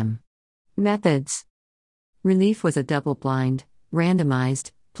 FM. Methods: Relief was a double-blind,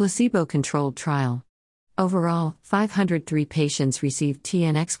 randomized, placebo-controlled trial. Overall, 503 patients received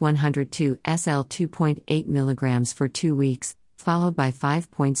TNX-102 SL 2.8 mg for 2 weeks, followed by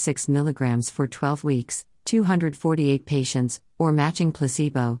 5.6 mg for 12 weeks, 248 patients, or matching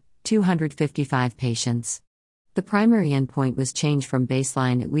placebo, 255 patients. The primary endpoint was change from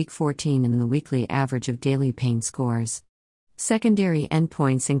baseline at week 14 in the weekly average of daily pain scores. Secondary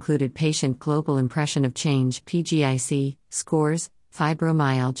endpoints included Patient Global Impression of Change (PGIC) scores,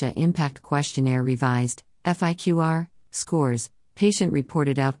 Fibromyalgia Impact Questionnaire Revised (FIQR) scores, Patient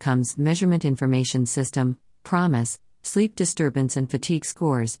Reported Outcomes Measurement Information System (PROMIS), sleep disturbance and fatigue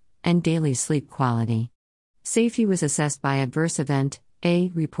scores, and daily sleep quality. Safety was assessed by adverse event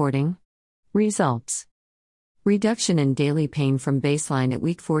A reporting. Results: reduction in daily pain from baseline at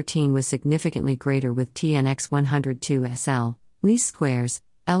week 14 was significantly greater with TNX-102 SL, least squares,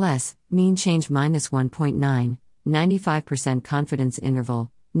 LS, mean change -1.9, 95% confidence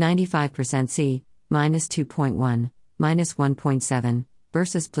interval, 95% C, -2.1, -1.7,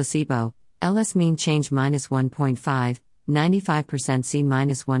 versus placebo, LS mean change -1.5, 95% C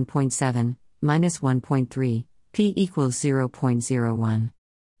 -1.7, -1.3, P equals 0.01.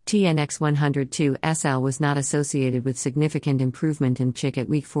 TNX-102 SL was not associated with significant improvement in CHIC at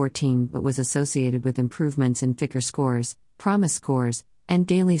week 14 but was associated with improvements in FICR scores, PROMIS scores, and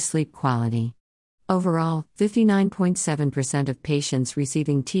daily sleep quality. Overall, 59.7% of patients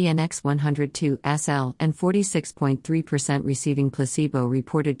receiving TNX-102 SL and 46.3% receiving placebo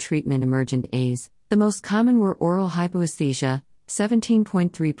reported treatment emergent AEs. The most common were oral hypoesthesia,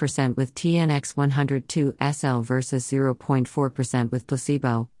 17.3% with TNX-102 SL versus 0.4% with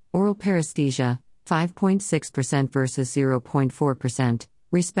placebo, oral paresthesia, 5.6% versus 0.4%,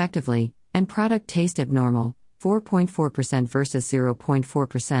 respectively, and product taste abnormal, 4.4% versus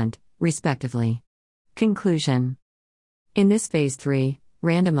 0.4%, respectively. Conclusion. In this Phase 3,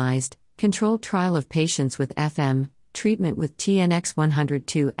 randomized, controlled trial of patients with FM, treatment with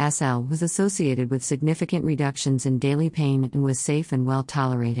TNX-102 SL was associated with significant reductions in daily pain and was safe and well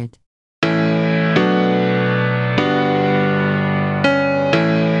tolerated.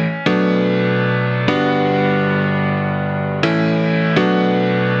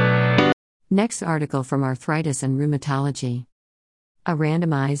 Next article from Arthritis and Rheumatology. A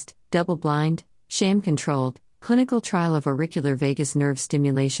randomized, double-blind, sham-controlled, clinical trial of auricular vagus nerve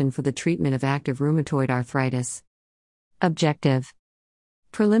stimulation for the treatment of active rheumatoid arthritis. Objective.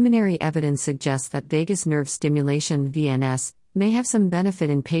 Preliminary evidence suggests that vagus nerve stimulation (VNS) may have some benefit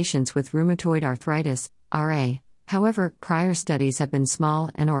in patients with rheumatoid arthritis (RA). However, prior studies have been small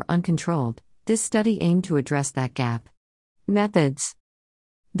and or uncontrolled. This study aimed to address that gap. Methods.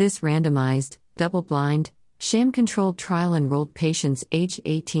 This randomized, double-blind, sham-controlled trial enrolled patients aged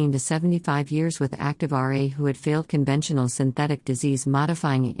 18 to 75 years with active RA who had failed conventional synthetic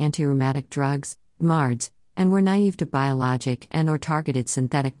disease-modifying antirheumatic drugs (MARDs), and were naive to biologic and/or targeted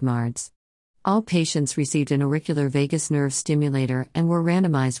synthetic MARDs. All patients received an auricular vagus nerve stimulator and were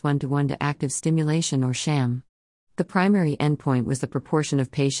randomized 1:1 to active stimulation or sham. The primary endpoint was the proportion of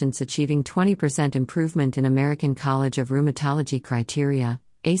patients achieving 20% improvement in American College of Rheumatology criteria,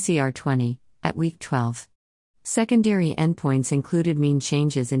 ACR20, at week 12. Secondary endpoints included mean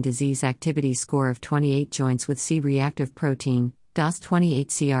changes in disease activity score of 28 joints with C-reactive protein,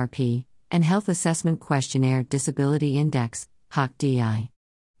 DOS28-CRP, and Health Assessment Questionnaire Disability Index, HOQ-DI.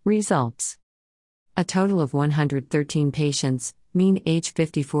 Results. A total of 113 patients, mean age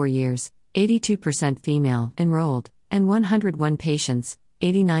 54 years, 82% female, enrolled, and 101 patients,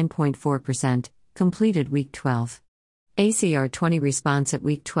 89.4%, completed week 12. ACR20 response at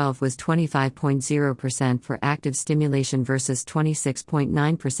week 12 was 25.0% for active stimulation versus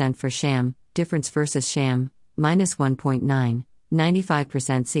 26.9% for sham, difference versus sham, -1.9,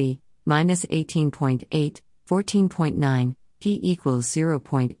 95% C, -18.8, 14.9, P equals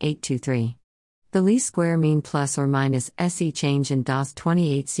 0.823. The least square mean plus or minus SE change in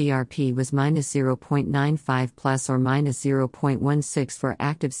DOS28 CRP was minus 0.95 plus or minus 0.16 for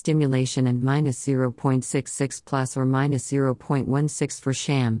active stimulation and minus 0.66 plus or minus 0.16 for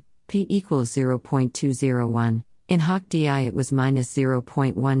sham, p equals 0.201. In HOC-DI it was minus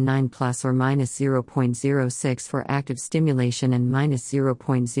 0.19 plus or minus 0.06 for active stimulation and minus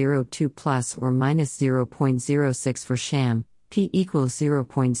 0.02 plus or minus 0.06 for sham, p equals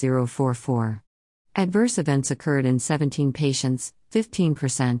 0.044. Adverse events occurred in 17 patients,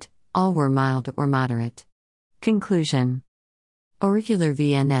 15%, all were mild or moderate. Conclusion: auricular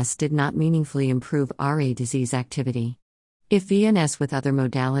VNS did not meaningfully improve RA disease activity. If VNS with other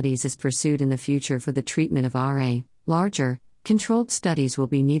modalities is pursued in the future for the treatment of RA, larger, controlled studies will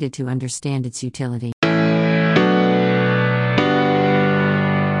be needed to understand its utility.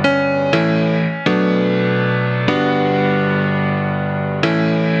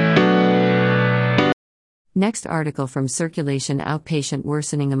 Next article from Circulation: outpatient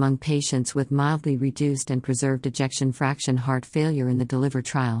worsening among patients with mildly reduced and preserved ejection fraction heart failure in the DELIVER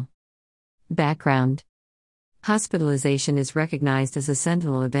trial. Background: hospitalization is recognized as a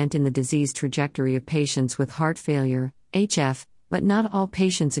sentinel event in the disease trajectory of patients with heart failure, HF, but not all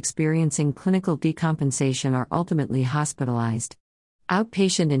patients experiencing clinical decompensation are ultimately hospitalized.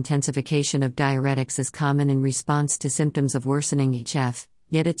 Outpatient intensification of diuretics is common in response to symptoms of worsening HF,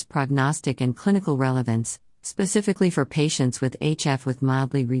 yet its prognostic and clinical relevance, specifically for patients with HF with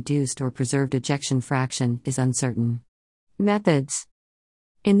mildly reduced or preserved ejection fraction, is uncertain. Methods: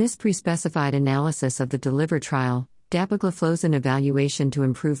 in this pre-specified analysis of the DELIVER trial, dapagliflozin evaluation to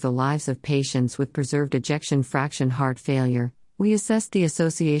improve the lives of patients with preserved ejection fraction heart failure, we assessed the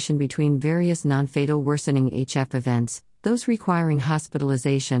association between various non-fatal worsening HF events, those requiring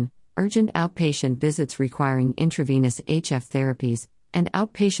hospitalization, urgent outpatient visits requiring intravenous HF therapies, and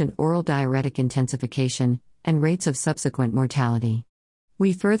outpatient oral diuretic intensification, and rates of subsequent mortality.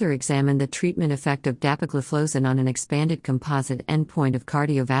 We further examined the treatment effect of dapagliflozin on an expanded composite endpoint of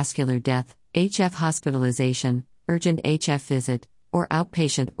cardiovascular death, HF hospitalization, urgent HF visit, or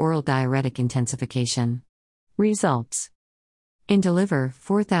outpatient oral diuretic intensification. Results: in DELIVER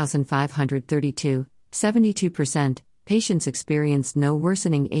 4,532, 72%, patients experienced no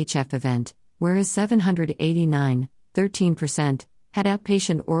worsening HF event, whereas 789, 13%, had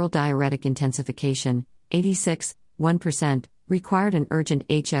outpatient oral diuretic intensification, 86, 1%, required an urgent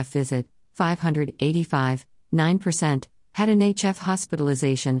HF visit, 585, 9%, had an HF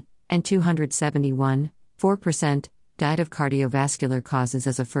hospitalization, and 271, 4%, died of cardiovascular causes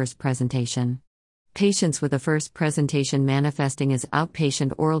as a first presentation. Patients with a first presentation manifesting as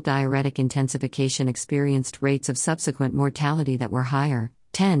outpatient oral diuretic intensification experienced rates of subsequent mortality that were higher,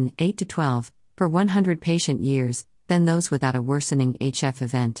 10, 8 to 12, per 100 patient years, than those without a worsening HF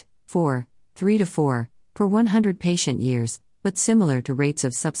event, 4, 3 to 4, per 100 patient years, but similar to rates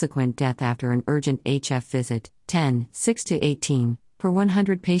of subsequent death after an urgent HF visit, 10, 6 to 18, per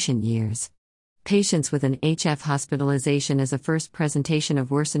 100 patient years. Patients with an HF hospitalization as a first presentation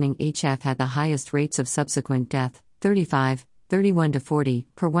of worsening HF had the highest rates of subsequent death, 35, 31 to 40,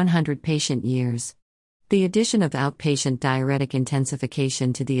 per 100 patient years. The addition of outpatient diuretic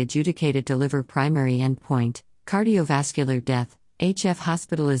intensification to the adjudicated DELIVER primary endpoint, cardiovascular death, HF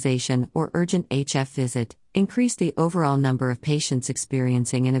hospitalization or urgent HF visit, increased the overall number of patients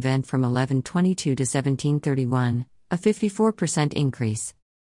experiencing an event from 1122 to 1731, a 54% increase.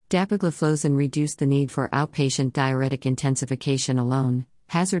 Dapagliflozin reduced the need for outpatient diuretic intensification alone,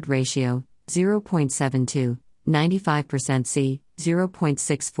 hazard ratio, 0.72, 95% C,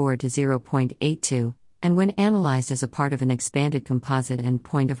 0.64 to 0.82, and when analyzed as a part of an expanded composite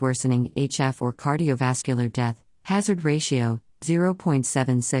endpoint of worsening HF or cardiovascular death, hazard ratio,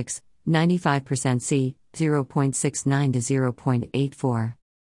 0.76, 95% C, 0.69 to 0.84.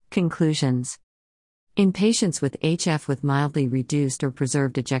 Conclusions: in patients with HF with mildly reduced or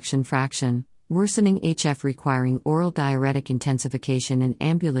preserved ejection fraction, worsening HF requiring oral diuretic intensification and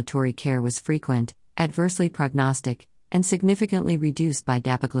ambulatory care was frequent, adversely prognostic, and significantly reduced by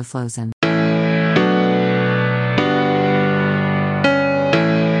dapagliflozin.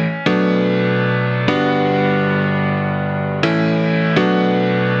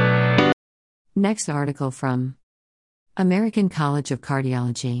 Next article from American College of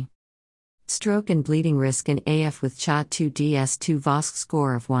Cardiology. Stroke and bleeding risk in AF with CHA2DS2 VOSC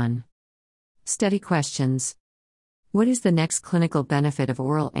score of 1. Study questions. What is the next clinical benefit of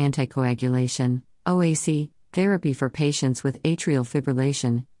oral anticoagulation, OAC, therapy for patients with atrial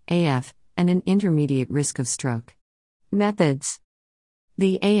fibrillation, AF, and an intermediate risk of stroke? Methods.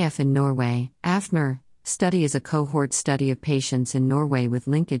 The AF in Norway, AFMER, Study is a cohort study of patients in Norway with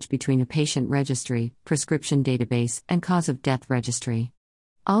linkage between a patient registry, prescription database, and cause of death registry.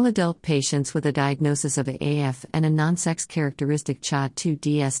 All adult patients with a diagnosis of AF and a non-sex characteristic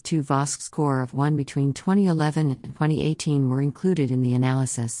CHA2DS2 VOSC score of 1 between 2011 and 2018 were included in the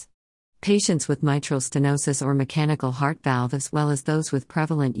analysis. Patients with mitral stenosis or mechanical heart valve as well as those with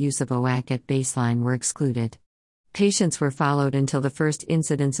prevalent use of OAC at baseline were excluded. Patients were followed until the first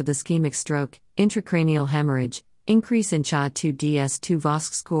incidence of ischemic stroke, intracranial hemorrhage, increase in CHA2DS2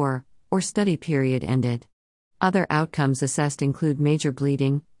 VOSC score, or study period ended. Other outcomes assessed include major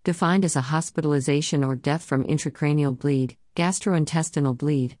bleeding, defined as a hospitalization or death from intracranial bleed, gastrointestinal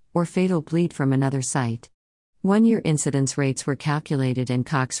bleed, or fatal bleed from another site. One-year incidence rates were calculated and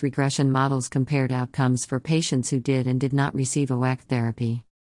Cox regression models compared outcomes for patients who did and did not receive OAC therapy.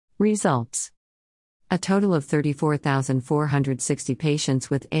 Results: a total of 34,460 patients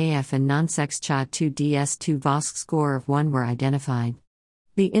with AF and non-sex CHA2DS2 VOSC score of 1 were identified.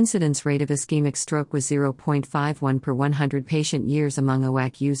 The incidence rate of ischemic stroke was 0.51 per 100 patient years among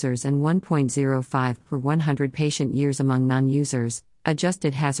OAC users and 1.05 per 100 patient years among non-users.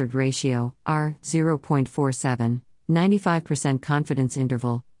 Adjusted hazard ratio, R, 0.47, 95% confidence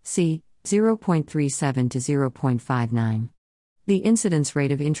interval, C, 0.37 to 0.59. The incidence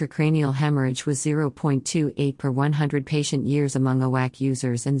rate of intracranial hemorrhage was 0.28 per 100 patient years among OAC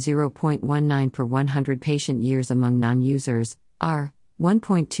users and 0.19 per 100 patient years among non-users, R,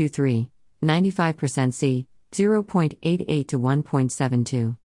 1.23, 95% C, 0.88 to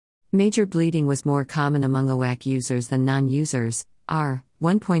 1.72. Major bleeding was more common among OAC users than non-users, R,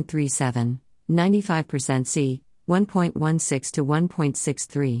 1.37, 95% C, 1.16 to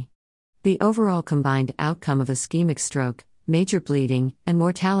 1.63. The overall combined outcome of ischemic stroke, major bleeding, and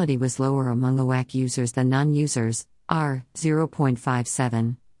mortality was lower among OAC users than non-users, R,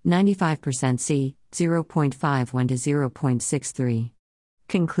 0.57, 95% C, 0.51 to 0.63.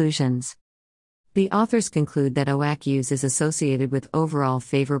 Conclusions. The authors conclude that OAC use is associated with overall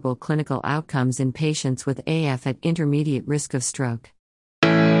favorable clinical outcomes in patients with AF at intermediate risk of stroke.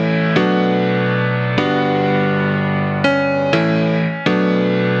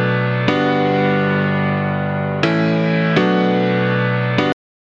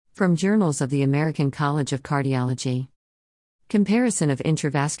 From Journals of the American College of Cardiology. Comparison of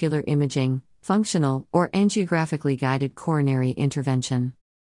intravascular imaging, functional or angiographically guided coronary intervention.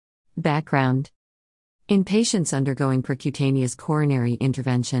 Background. In patients undergoing percutaneous coronary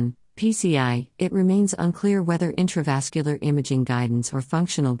intervention, PCI, it remains unclear whether intravascular imaging guidance or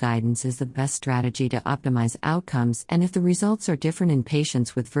functional guidance is the best strategy to optimize outcomes and if the results are different in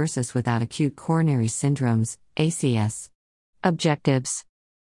patients with versus without acute coronary syndromes, ACS. Objectives.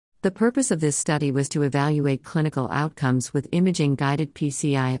 The purpose of this study was to evaluate clinical outcomes with imaging-guided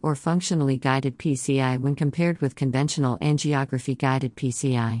PCI or functionally guided PCI when compared with conventional angiography-guided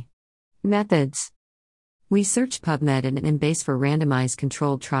PCI. Methods. We searched PubMed and Embase for randomized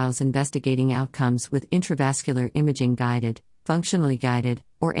controlled trials investigating outcomes with intravascular imaging-guided, functionally guided,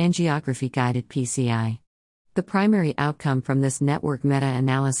 or angiography-guided PCI. The primary outcome from this network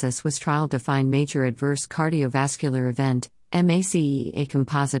meta-analysis was trial-defined major adverse cardiovascular event, MACE, a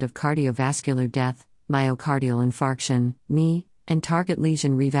composite of cardiovascular death, myocardial infarction, MI, and target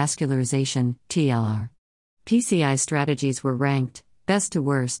lesion revascularization, TLR. PCI strategies were ranked, best to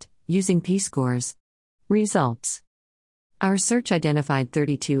worst, using P-scores. Results. Our search identified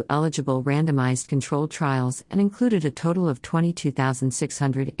 32 eligible randomized controlled trials and included a total of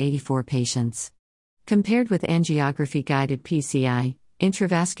 22,684 patients. Compared with angiography-guided PCI,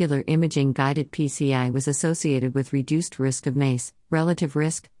 intravascular imaging-guided PCI was associated with reduced risk of MACE, relative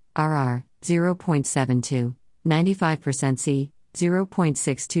risk, RR, 0.72, 95% C,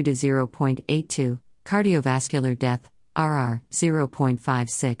 0.62 to 0.82, cardiovascular death, RR,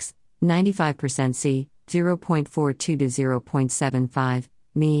 0.56, 95% C, 0.42 to 0.75,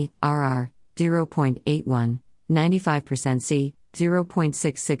 MI, RR, 0.81, 95% C,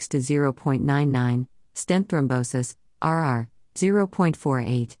 0.66 to 0.99, stent thrombosis, RR,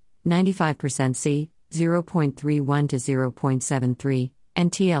 0.48, 95% C, 0.31 to 0.73,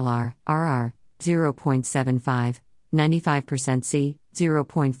 and TLR, RR, 0.75, 95% C,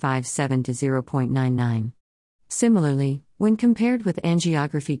 0.57 to 0.99. Similarly, when compared with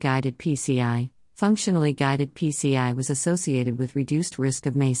angiography-guided PCI, functionally guided PCI was associated with reduced risk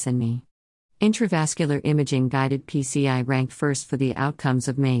of MACE and MI. Intravascular imaging-guided PCI ranked first for the outcomes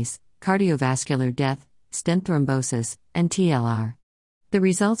of MACE, cardiovascular death, stent thrombosis, and TLR. The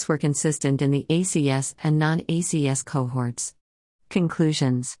results were consistent in the ACS and non-ACS cohorts.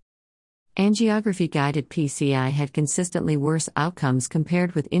 Conclusions. Angiography-guided PCI had consistently worse outcomes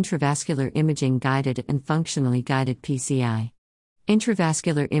compared with intravascular imaging-guided and functionally guided PCI.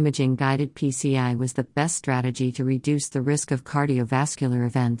 Intravascular imaging-guided PCI was the best strategy to reduce the risk of cardiovascular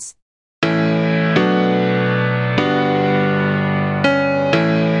events.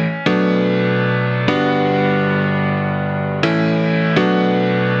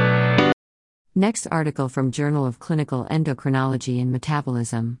 Next article from Journal of Clinical Endocrinology and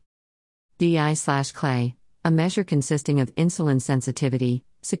Metabolism. DI/CLAY, a measure consisting of insulin sensitivity,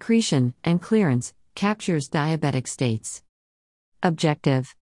 secretion, and clearance, captures diabetic states.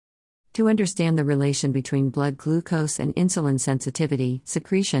 Objective: to understand the relation between blood glucose and insulin sensitivity,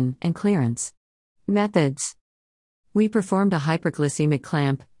 secretion, and clearance. Methods: we performed a hyperglycemic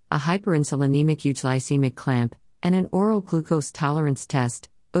clamp, a hyperinsulinemic euglycemic clamp, and an oral glucose tolerance test,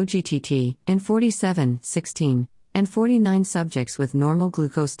 OGTT, in 47, 16, and 49 subjects with normal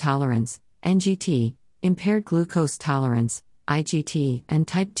glucose tolerance, NGT, impaired glucose tolerance, IGT, and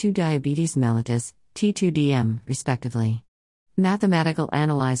type 2 diabetes mellitus, T2DM, respectively. Mathematical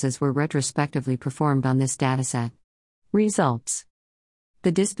analyses were retrospectively performed on this dataset. Results: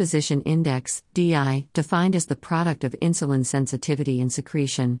 the disposition index, DI, defined as the product of insulin sensitivity and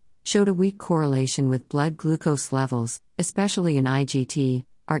secretion, showed a weak correlation with blood glucose levels, especially in IGT,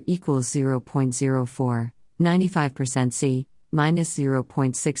 R equals 0.04, 95% C, minus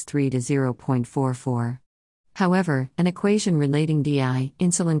 0.63 to 0.44. However, an equation relating DI,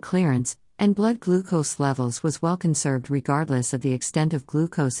 insulin clearance, and blood glucose levels was well conserved regardless of the extent of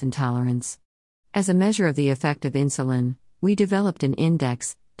glucose intolerance. As a measure of the effect of insulin, we developed an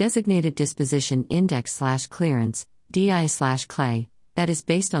index, designated disposition index/clearance, DI/CLAY, that is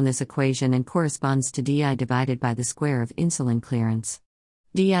based on this equation and corresponds to DI divided by the square of insulin clearance.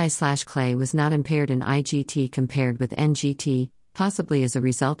 DI/CLAY was not impaired in IGT compared with NGT, possibly as a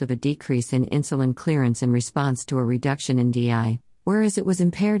result of a decrease in insulin clearance in response to a reduction in DI, whereas it was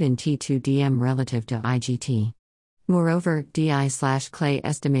impaired in T2DM relative to IGT. Moreover, DI/CLAY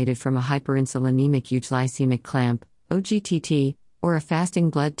estimated from a hyperinsulinemic euglycemic clamp, OGTT, or a fasting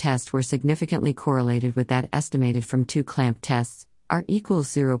blood test were significantly correlated with that estimated from two clamp tests, R equals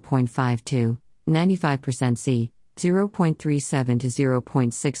 0.52, 95% C, 0.37 to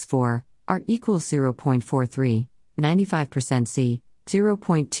 0.64, R equals 0.43, 95% C,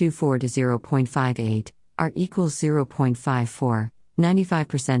 0.24 to 0.58, R equals 0.54,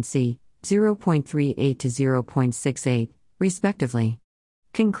 95% C, 0.38 to 0.68, respectively.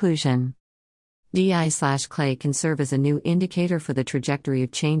 Conclusion: DI/CLAY can serve as a new indicator for the trajectory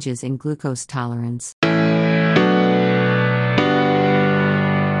of changes in glucose tolerance.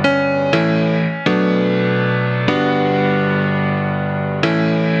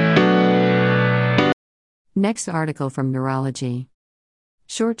 Next article from Neurology.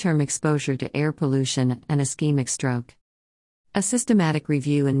 Short-term exposure to air pollution and ischemic stroke. A systematic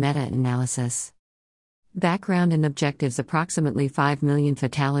review and meta-analysis. Background and objectives: approximately 5 million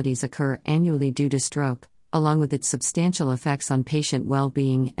fatalities occur annually due to stroke, along with its substantial effects on patient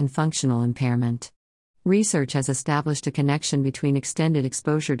well-being and functional impairment. Research has established a connection between extended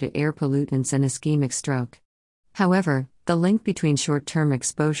exposure to air pollutants and ischemic stroke. However, the link between short-term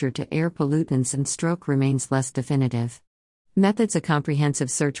exposure to air pollutants and stroke remains less definitive. Methods: a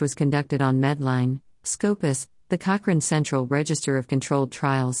comprehensive search was conducted on Medline, Scopus, the Cochrane Central Register of Controlled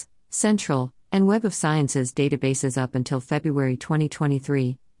Trials, Central, and Web of Sciences databases up until February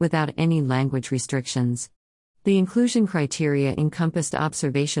 2023, without any language restrictions. The inclusion criteria encompassed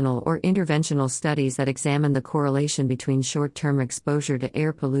observational or interventional studies that examine the correlation between short-term exposure to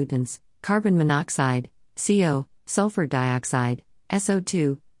air pollutants, carbon monoxide, CO, sulfur dioxide,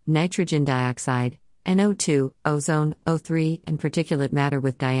 SO2, nitrogen dioxide, NO2, ozone, O3, and particulate matter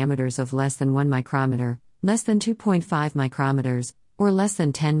with diameters of less than 1 micrometer, less than 2.5 micrometers, or less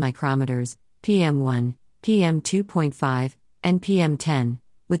than 10 micrometers, PM1, PM2.5, and PM10,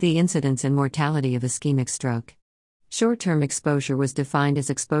 with the incidence and mortality of ischemic stroke. Short-term exposure was defined as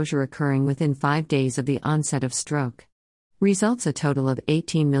exposure occurring within 5 days of the onset of stroke. Results: a total of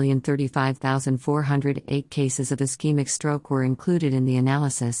 18,035,408 cases of ischemic stroke were included in the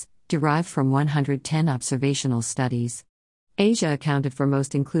analysis, derived from 110 observational studies. Asia accounted for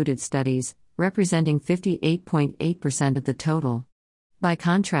most included studies, representing 58.8% of the total. By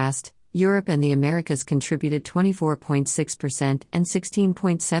contrast, Europe and the Americas contributed 24.6% and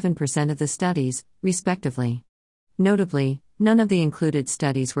 16.7% of the studies, respectively. Notably, none of the included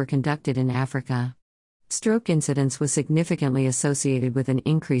studies were conducted in Africa. Stroke incidence was significantly associated with an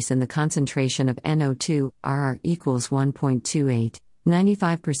increase in the concentration of NO2, RR equals 1.28,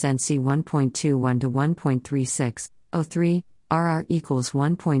 95% C 1.21 to 1.36, O3, RR equals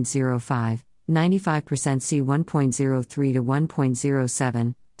 1.05, 95% C 1.03 to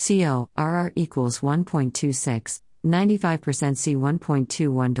 1.07, CO, RR equals 1.26, 95% C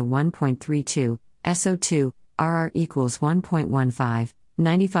 1.21 to 1.32, SO2, RR equals 1.15,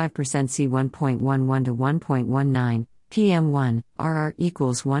 95% C 1.11 to 1.19, PM1, RR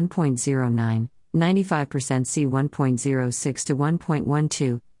equals 1.09, 95% C 1.06 to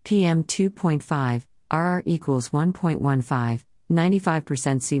 1.12, PM2.5, RR equals 1.15,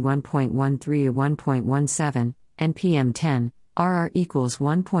 95% C 1.13 to 1.17, and PM10, RR equals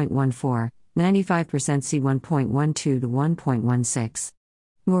 1.14, 95% C 1.12 to 1.16.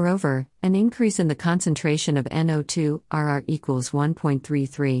 Moreover, an increase in the concentration of NO2, RR equals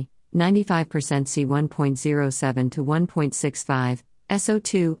 1.33, 95% C 1.07 to 1.65,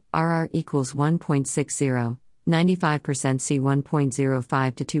 SO2, RR equals 1.60, 95% C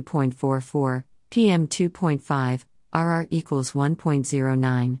 1.05 to 2.44, PM2.5, RR equals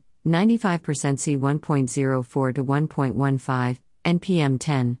 1.09, 95% C 1.04 to 1.15, and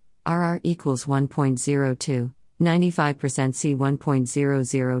PM10, RR equals 1.02, 95% C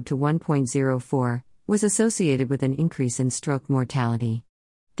 1.00 to 1.04, was associated with an increase in stroke mortality.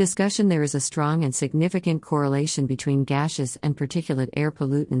 Discussion: There is a strong and significant correlation between gaseous and particulate air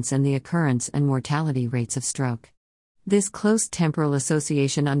pollutants and the occurrence and mortality rates of stroke. This close temporal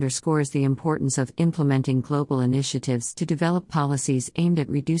association underscores the importance of implementing global initiatives to develop policies aimed at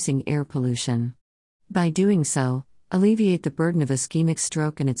reducing air pollution. By doing so, alleviate the burden of ischemic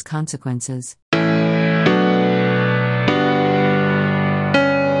stroke and its consequences.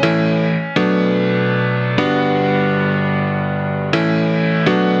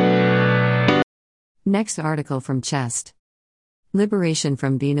 Next article from Chest. Liberation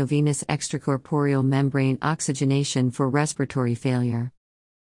from veno-venous extracorporeal membrane oxygenation for respiratory failure.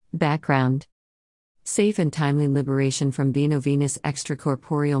 Background: Safe and timely liberation from veno-venous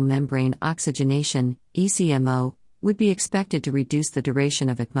extracorporeal membrane oxygenation, ECMO, would be expected to reduce the duration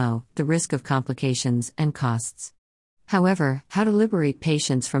of ECMO, the risk of complications, and costs. However, how to liberate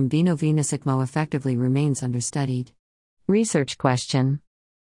patients from veno-venous ECMO effectively remains understudied. Research question: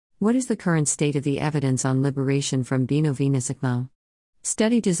 What is the current state of the evidence on liberation from veno-venous ECMO?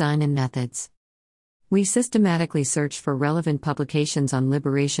 Study design and methods. We systematically searched for relevant publications on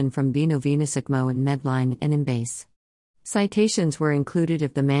liberation from veno-venous ECMO in Medline and Embase. Citations were included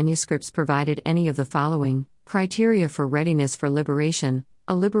if the manuscripts provided any of the following: criteria for readiness for liberation,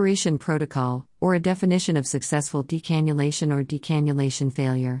 a liberation protocol, or a definition of successful decannulation or decannulation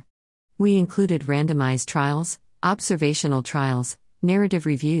failure. We included randomized trials, observational trials, narrative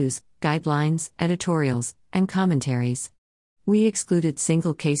reviews, guidelines, editorials, and commentaries. We excluded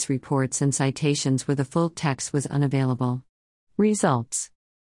single case reports and citations where the full text was unavailable. Results: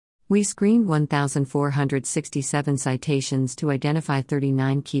 We screened 1,467 citations to identify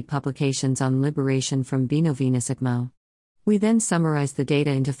 39 key publications on liberation from veno-venous ECMO. We then summarized the data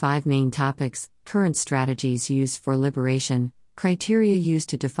into 5 main topics: current strategies used for liberation, criteria used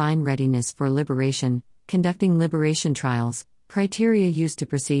to define readiness for liberation, conducting liberation trials, criteria used to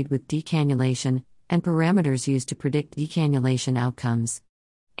proceed with decannulation, and parameters used to predict decannulation outcomes.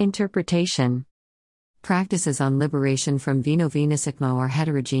 Interpretation: Practices on liberation from veno-venous ECMO are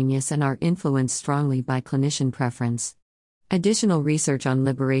heterogeneous and are influenced strongly by clinician preference. Additional research on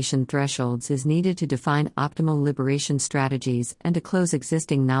liberation thresholds is needed to define optimal liberation strategies and to close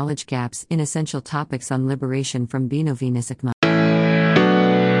existing knowledge gaps in essential topics on liberation from veno-venous ECMO.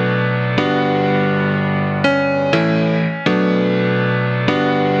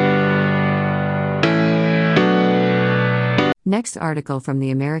 Next article from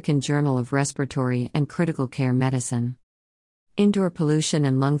the American Journal of Respiratory and Critical Care Medicine. Indoor pollution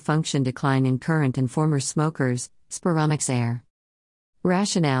and lung function decline in current and former smokers, spiromex air.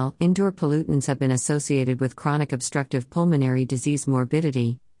 Rationale: Indoor pollutants have been associated with chronic obstructive pulmonary disease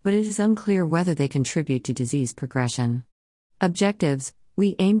morbidity, but it is unclear whether they contribute to disease progression. Objectives: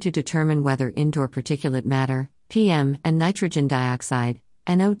 We aim to determine whether indoor particulate matter, PM, and nitrogen dioxide,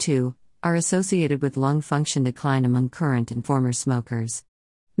 NO2, are associated with lung function decline among current and former smokers.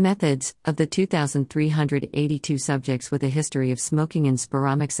 Methods: Of the 2,382 subjects with a history of smoking in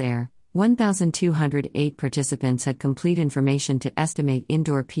spiromex air, 1,208 participants had complete information to estimate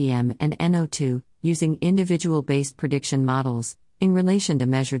indoor PM and NO2, using individual-based prediction models, in relation to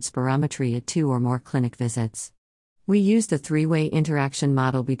measured spirometry at 2 or more clinic visits. We used a 3-way interaction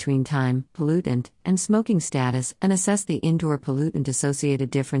model between time, pollutant, and smoking status and assessed the indoor pollutant-associated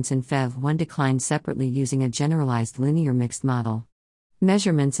difference in FEV1 decline separately using a generalized linear mixed model.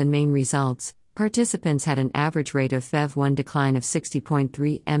 Measurements and main results: Participants had an average rate of FEV1 decline of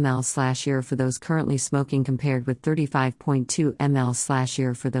 60.3 ml/year for those currently smoking compared with 35.2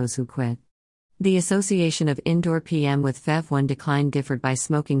 ml/year for those who quit. The association of indoor PM with FEV1 decline differed by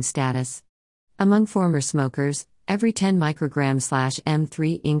smoking status. Among former smokers, every 10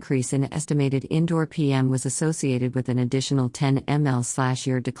 microgram/M3 increase in estimated indoor PM was associated with an additional 10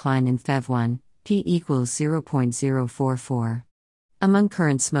 ml/year decline in FEV1, P equals 0.044. Among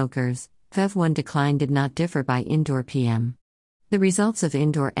current smokers, FEV1 decline did not differ by indoor PM. The results of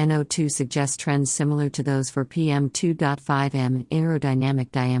indoor NO2 suggest trends similar to those for PM2.5 aerodynamic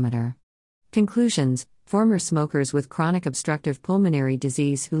diameter. Conclusions: former smokers with chronic obstructive pulmonary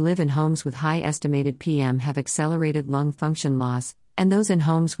disease who live in homes with high estimated PM have accelerated lung function loss, and those in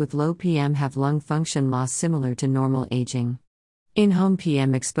homes with low PM have lung function loss similar to normal aging. In-home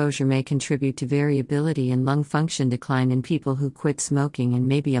PM exposure may contribute to variability in lung function decline in people who quit smoking and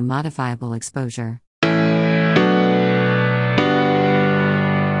may be a modifiable exposure.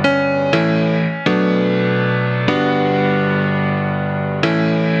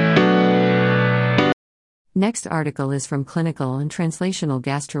 Next article is from Clinical and Translational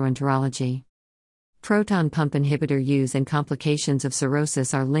Gastroenterology. Proton pump inhibitor use and complications of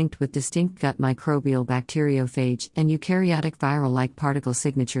cirrhosis are linked with distinct gut microbial bacteriophage and eukaryotic viral-like particle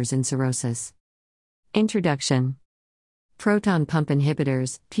signatures in cirrhosis. Introduction. Proton pump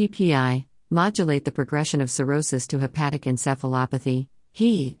inhibitors, PPI, modulate the progression of cirrhosis to hepatic encephalopathy,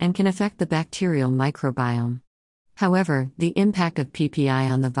 HE, and can affect the bacterial microbiome. However, the impact of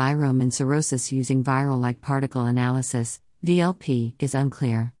PPI on the virome in cirrhosis using viral-like particle analysis, VLP, is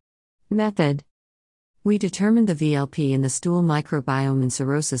unclear. Method. We determined the VLP in the stool microbiome in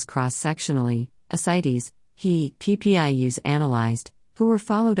cirrhosis cross-sectionally, ascites, HE, PPI use analyzed, who were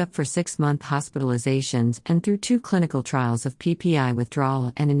followed up for 6-month hospitalizations and through 2 clinical trials of PPI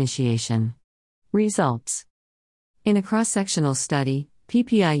withdrawal and initiation. Results. In a cross-sectional study,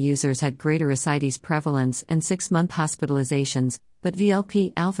 PPI users had greater ascites prevalence and 6-month hospitalizations, but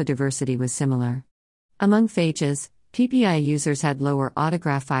VLP alpha diversity was similar. Among phages, PPI users had lower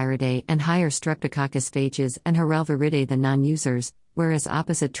autograph viridae and higher streptococcus phages and Harelviridae than non-users, whereas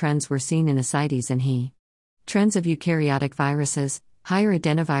opposite trends were seen in ascites and HE. Trends of eukaryotic viruses, higher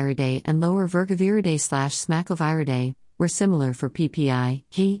adenoviridae and lower virgaviridae/smacoviridae, were similar for PPI,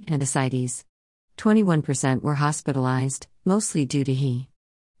 HE, and ascites. 21% were hospitalized, mostly due to HE.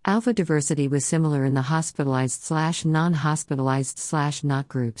 Alpha diversity was similar in the hospitalized/non-hospitalized/not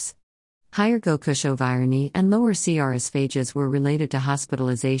groups. Higher gaucheriovirinae and lower CRS phages were related to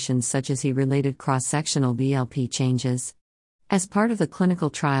hospitalizations such as HE-related cross-sectional VLP changes. As part of the clinical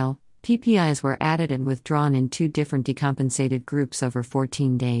trial, PPIs were added and withdrawn in 2 different decompensated groups over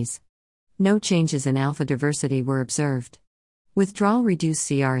 14 days. No changes in alpha diversity were observed. Withdrawal reduced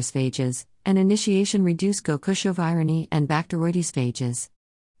CRS phages, and initiation reduced gaucheriovirinae and Bacteroides phages.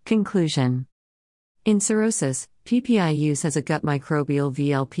 Conclusion. In cirrhosis, PPI use has a gut microbial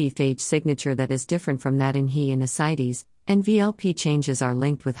VLP phage signature that is different from that in HE and ascites, and VLP changes are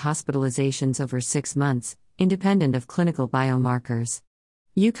linked with hospitalizations over 6 months, independent of clinical biomarkers.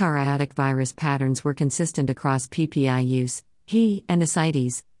 Eukaryotic virus patterns were consistent across PPI use, HE, and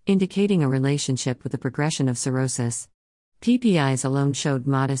ascites, indicating a relationship with the progression of cirrhosis. PPIs alone showed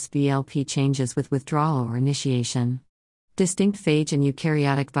modest VLP changes with withdrawal or initiation. Distinct phage and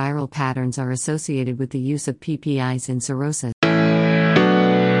eukaryotic viral patterns are associated with the use of PPIs in cirrhosis.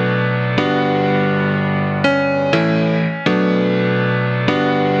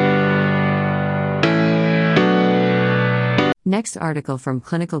 Next article from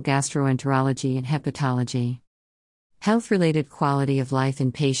Clinical Gastroenterology and Hepatology. Health-related quality of life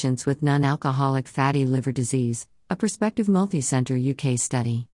in patients with non-alcoholic fatty liver disease, a prospective multi-center UK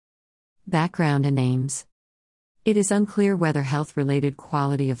study. Background and aims. It is unclear whether health-related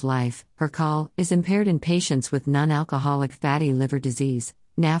quality of life, HERCAL, is impaired in patients with non-alcoholic fatty liver disease,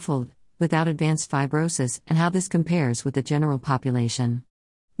 NAFLD, without advanced fibrosis and how this compares with the general population.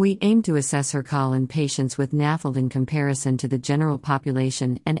 We aim to assess HERCAL in patients with NAFLD in comparison to the general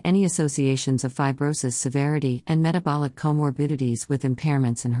population and any associations of fibrosis severity and metabolic comorbidities with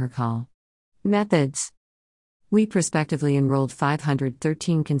impairments in HERCAL. Methods. We prospectively enrolled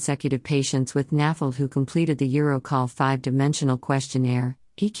 513 consecutive patients with NAFLD who completed the EuroCol 5-dimensional questionnaire,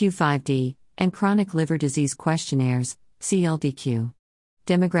 EQ5D, and chronic liver disease questionnaires, CLDQ.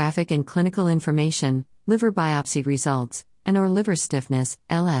 Demographic and clinical information, liver biopsy results, and/or liver stiffness,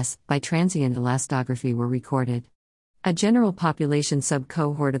 LS, by transient elastography were recorded. A general population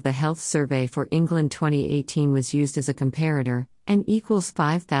sub-cohort of the Health Survey for England 2018 was used as a comparator, N equals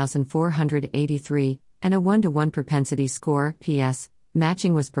 5,483, and a 1-to-1 propensity score, PS,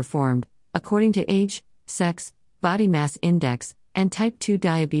 matching was performed, according to age, sex, body mass index, and type 2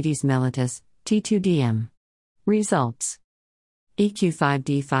 diabetes mellitus, T2DM. Results: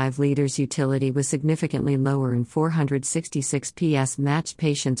 EQ5D5 liters utility was significantly lower in 466 PS matched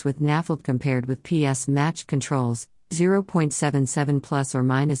patients with NAFLD compared with PS matched controls, 0.77 plus or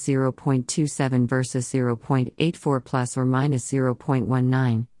minus 0.27 versus 0.84 plus or minus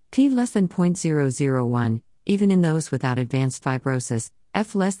 0.19, P less than 0.001, even in those without advanced fibrosis,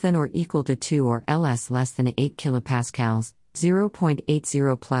 F less than or equal to 2 or LS less than 8 kilopascals,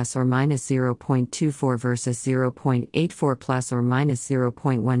 0.80 plus or minus 0.24 versus 0.84 plus or minus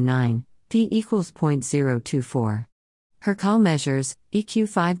 0.19, P equals 0.024. Hercall measures,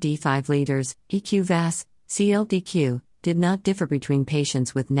 EQ5D5 liters, EQ-VAS, CLDQ, did not differ between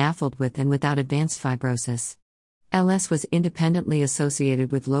patients with NAFLD with and without advanced fibrosis. LS was independently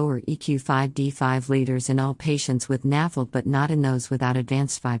associated with lower EQ5D5 liters in all patients with NAFLD but not in those without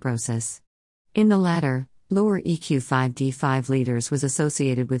advanced fibrosis. In the latter, lower EQ5D5 liters was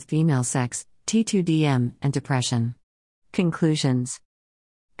associated with female sex, T2DM, and depression. Conclusions: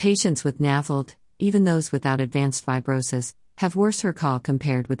 patients with NAFLD, even those without advanced fibrosis, have worse Hercall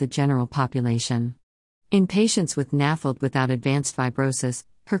compared with the general population. In patients with NAFLD without advanced fibrosis,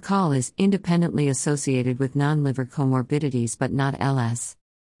 Hercall is independently associated with non-liver comorbidities but not LS.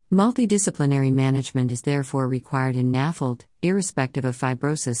 Multidisciplinary management is therefore required in NAFLD, irrespective of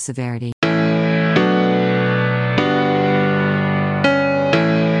fibrosis severity.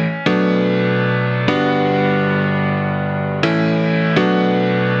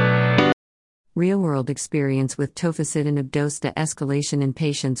 Real-world experience with tofacitinib dose de-escalation in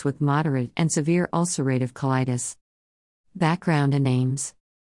patients with moderate and severe ulcerative colitis. Background and aims: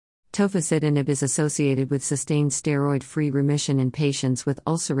 tofacitinib is associated with sustained steroid-free remission in patients with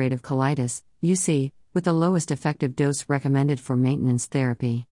ulcerative colitis, UC, with the lowest effective dose recommended for maintenance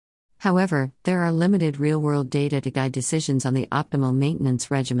therapy. However, there are limited real-world data to guide decisions on the optimal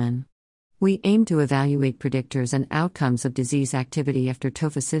maintenance regimen. We aim to evaluate predictors and outcomes of disease activity after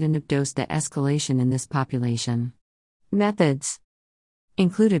tofacitinib dose de-escalation in this population. Methods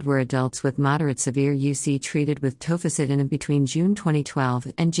included were adults with moderate severe UC treated with tofacitinib between June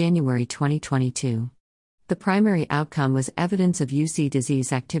 2012 and January 2022. The primary outcome was evidence of UC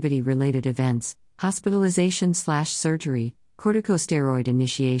disease activity-related events, hospitalization/surgery, corticosteroid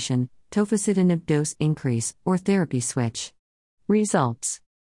initiation, tofacitinib dose increase, or therapy switch. Results: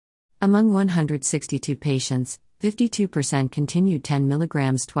 among 162 patients, 52% continued 10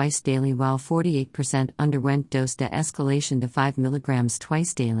 mg twice daily while 48% underwent dose de-escalation to 5 mg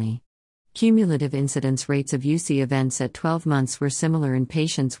twice daily. Cumulative incidence rates of UC events at 12 months were similar in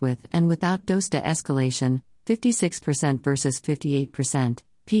patients with and without dose de-escalation, 56% versus 58%,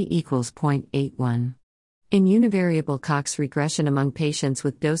 p equals 0.81. In univariable Cox regression among patients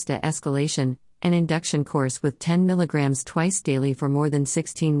with dose de-escalation, an induction course with 10 mg twice daily for more than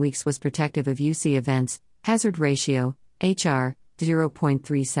 16 weeks was protective of UC events, hazard ratio, HR,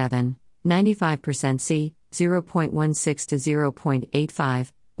 0.37, 95% C, 0.16 to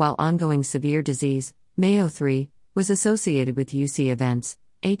 0.85, while ongoing severe disease, Mayo 3, was associated with UC events,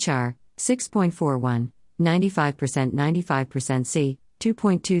 HR, 6.41, 95% C,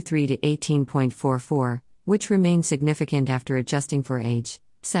 2.23 to 18.44, which remained significant after adjusting for age,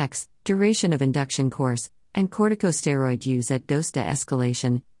 sex, duration of induction course, and corticosteroid use at dose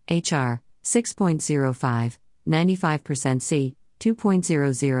de-escalation, HR, 6.05, 95% C,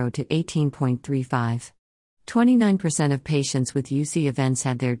 2.00 to 18.35. 29% of patients with UC events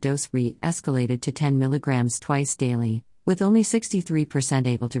had their dose re-escalated to 10 mg twice daily, with only 63%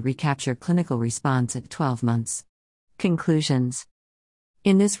 able to recapture clinical response at 12 months. Conclusions: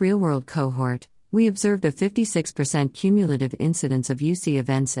 in this real-world cohort, we observed a 56% cumulative incidence of UC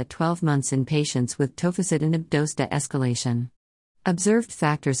events at 12 months in patients with tofacitinib dose de-escalation. Observed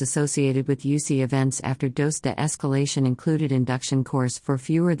factors associated with UC events after dose de-escalation included induction course for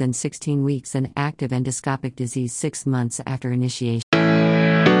fewer than 16 weeks and active endoscopic disease 6 months after initiation.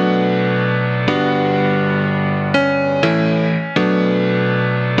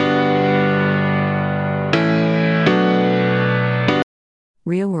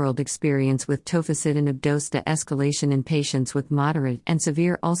 Real-world experience with tofacitinib dose de-escalation in patients with moderate and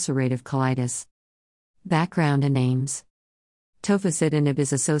severe ulcerative colitis. Background and aims: tofacitinib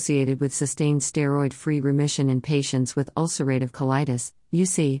is associated with sustained steroid-free remission in patients with ulcerative colitis,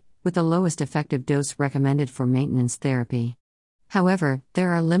 UC, with the lowest effective dose recommended for maintenance therapy. However,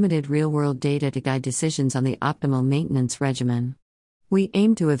 there are limited real-world data to guide decisions on the optimal maintenance regimen. We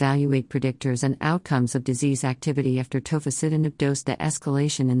aim to evaluate predictors and outcomes of disease activity after tofacitinib dose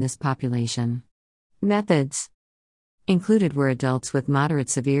de-escalation in this population. Methods Included were adults with moderate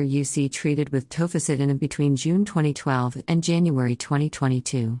severe UC treated with tofacitinib between June 2012 and January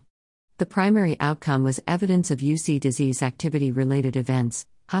 2022. The primary outcome was evidence of UC disease activity-related events,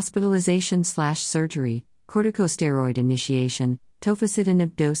 hospitalization/surgery, corticosteroid initiation,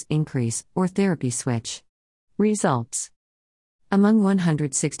 tofacitinib dose increase, or therapy switch. Results. Among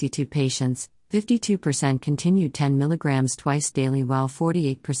 162 patients, 52% continued 10 mg twice daily while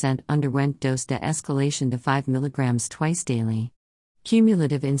 48% underwent dose de-escalation to 5 mg twice daily.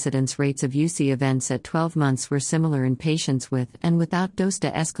 Cumulative incidence rates of UC events at 12 months were similar in patients with and without dose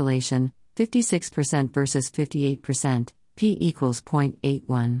de-escalation, 56% versus 58%, p equals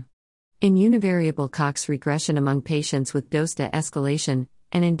 0.81. In univariable Cox regression among patients with dose de-escalation,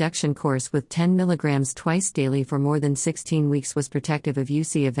 an induction course with 10 mg twice daily for more than 16 weeks was protective of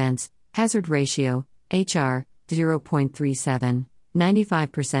UC events, hazard ratio, HR, 0.37,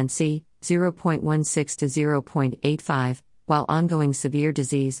 95% C, 0.16 to 0.85, while ongoing severe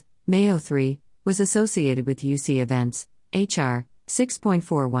disease, Mayo 3, was associated with UC events, HR,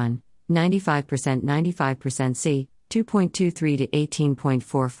 6.41, 95% C, 2.23 to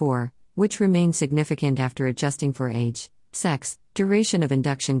 18.44, which remained significant after adjusting for age, sex, duration of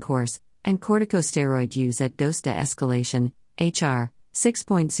induction course, and corticosteroid use at dose de-escalation, HR,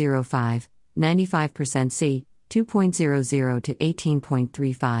 6.05, 95% C, 2.00 to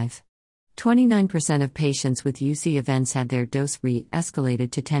 18.35. 29% of patients with UC events had their dose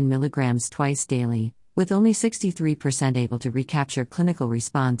re-escalated to 10 mg twice daily, with only 63% able to recapture clinical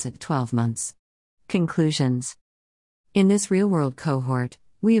response at 12 months. Conclusions. In this real-world cohort,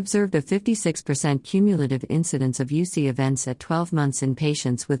 we observed a 56% cumulative incidence of UC events at 12 months in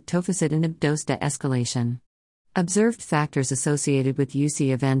patients with tofacitinib dose de-escalation. Observed factors associated with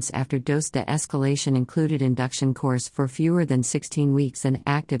UC events after dose de-escalation included induction course for fewer than 16 weeks and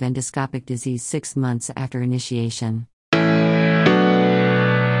active endoscopic disease 6 months after initiation.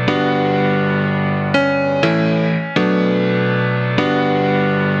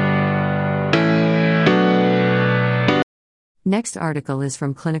 Next article is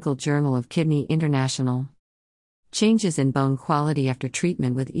from Clinical Journal of Kidney International. Changes in bone quality after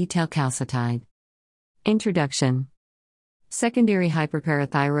treatment with etalcalcetide. Introduction. Secondary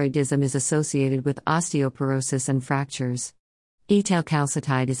hyperparathyroidism is associated with osteoporosis and fractures.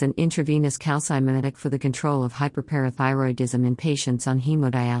 Etalcalcetide is an intravenous calcimimetic for the control of hyperparathyroidism in patients on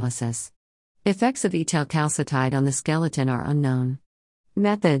hemodialysis. Effects of etalcalcetide on the skeleton are unknown.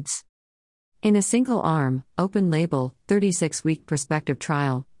 Methods. In a single-arm, open-label, 36-week prospective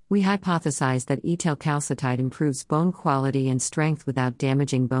trial, we hypothesized that etalcalcetide improves bone quality and strength without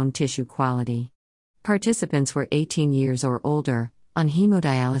damaging bone tissue quality. Participants were 18 years or older, on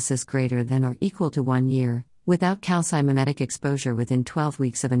hemodialysis greater than or equal to 1 year, without calcimimetic exposure within 12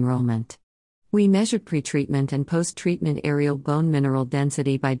 weeks of enrollment. We measured pretreatment and post-treatment areal bone mineral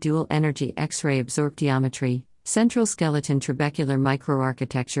density by dual-energy X-ray absorptiometry, central skeleton trabecular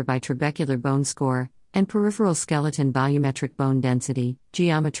microarchitecture by trabecular bone score, and peripheral skeleton volumetric bone density,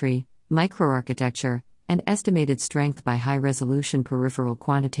 geometry, microarchitecture, and estimated strength by high-resolution peripheral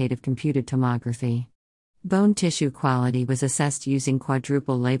quantitative computed tomography. Bone tissue quality was assessed using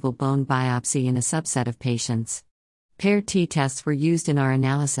quadruple label bone biopsy in a subset of patients. Paired t-tests were used in our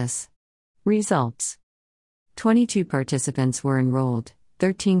analysis. Results. 22 participants were enrolled,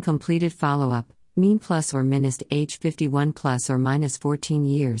 13 completed follow-up, mean plus or minus age 51 plus or minus 14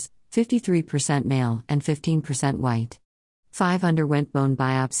 years, 53% male and 15% white. 5 underwent bone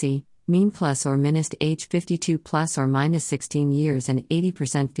biopsy, mean plus or minus age 52 plus or minus 16 years and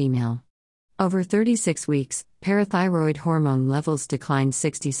 80% female. Over 36 weeks, parathyroid hormone levels declined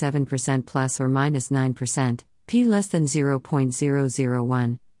 67% plus or minus 9%, p less than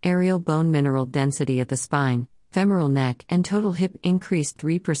 0.001, areal bone mineral density at the spine, femoral neck and total hip increased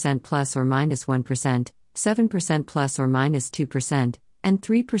 3% plus or minus 1%, 7% plus or minus 2%, and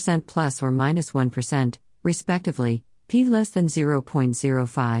 3% plus or minus 1%, respectively, p less than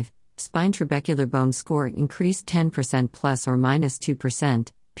 0.05. Spine trabecular bone score increased 10% plus or minus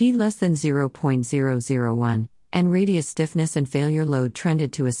 2%, p less than 0.001, and radius stiffness and failure load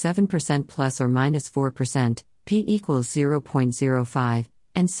trended to a 7% plus or minus 4%, p equals 0.05,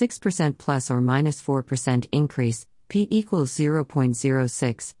 and 6% plus or minus 4% increase, p equals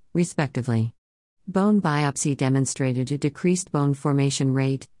 0.06, respectively. Bone biopsy demonstrated a decreased bone formation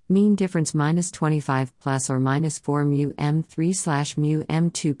rate, mean difference minus 25 plus or minus 4 mu m3 mu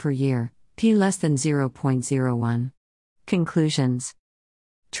m2 per year, p less than 0.01. Conclusions.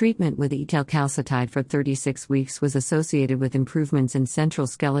 Treatment with etalcalcetide for 36 weeks was associated with improvements in central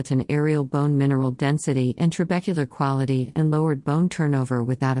skeleton areal bone mineral density and trabecular quality and lowered bone turnover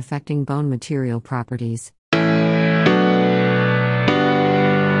without affecting bone material properties.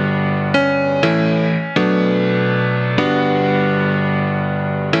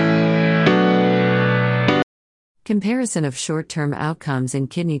 Comparison of short-term outcomes in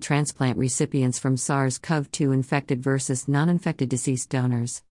kidney transplant recipients from SARS-CoV-2 infected versus non-infected deceased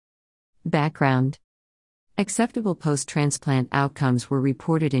donors. Background: acceptable post-transplant outcomes were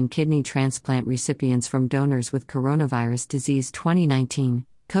reported in kidney transplant recipients from donors with coronavirus disease 2019,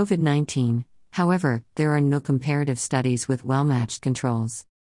 COVID-19. However, there are no comparative studies with well-matched controls.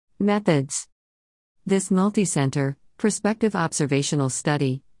 Methods: this multi-center, prospective observational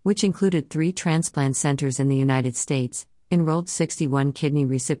study, which included 3 transplant centers in the United States, enrolled 61 kidney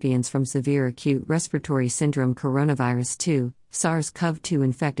recipients from severe acute respiratory syndrome coronavirus 2, SARS-CoV-2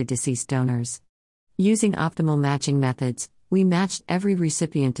 infected deceased donors. Using optimal matching methods, we matched every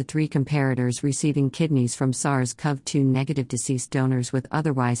recipient to 3 comparators receiving kidneys from SARS-CoV-2 negative deceased donors with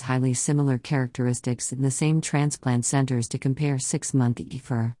otherwise highly similar characteristics in the same transplant centers to compare 6-month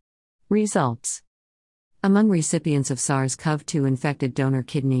EFR. Results: among recipients of SARS-CoV-2 infected donor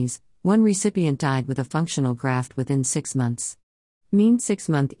kidneys, 1 recipient died with a functional graft within 6 months. Mean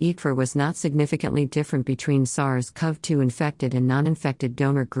 6-month EFR was not significantly different between SARS-CoV-2 infected and non-infected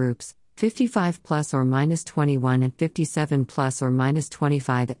donor groups, 55 plus or minus 21 and 57 plus or minus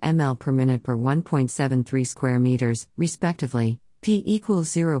 25 ml per minute per 1.73 square meters, respectively, p equals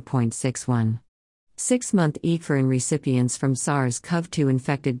 0.61. 6-month EFR in recipients from SARS-CoV-2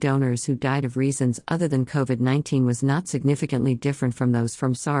 infected donors who died of reasons other than COVID-19 was not significantly different from those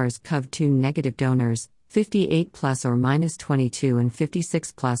from SARS-CoV-2 negative donors, 58 plus or minus 22 and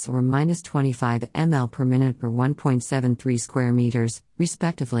 56 plus or minus 25 ml per minute per 1.73 square meters,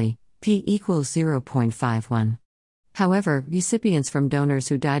 respectively, p equals 0.51. However, recipients from donors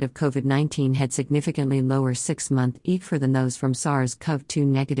who died of COVID-19 had significantly lower 6-month EFR than those from SARS-CoV-2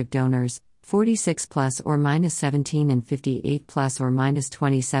 negative donors, 46 plus or minus 17 and 58 plus or minus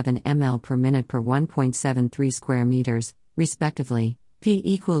 27 ml per minute per 1.73 square meters, respectively, p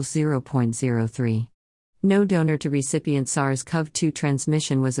equals 0.03. No donor to recipient SARS-CoV-2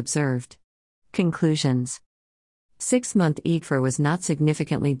 transmission was observed. Conclusions: 6-month EFR was not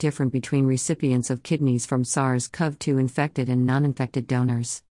significantly different between recipients of kidneys from SARS-CoV-2 infected and non-infected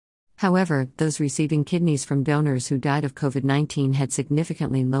donors. However, those receiving kidneys from donors who died of COVID-19 had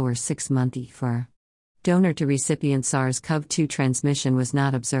significantly lower 6-month EFR. Donor to recipient SARS-CoV-2 transmission was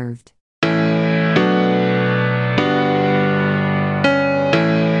not observed.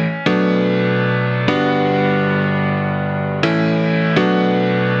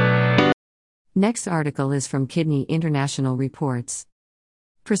 Next article is from Kidney International Reports.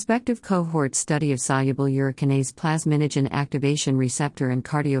 Prospective cohort study of soluble urokinase plasminogen activation receptor and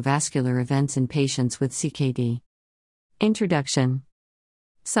cardiovascular events in patients with CKD. Introduction.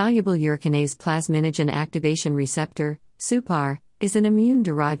 Soluble urokinase plasminogen activation receptor, SUPAR, is an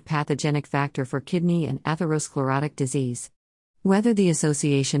immune-derived pathogenic factor for kidney and atherosclerotic disease. Whether the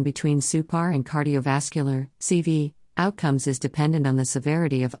association between SUPAR and cardiovascular, CV, outcomes is dependent on the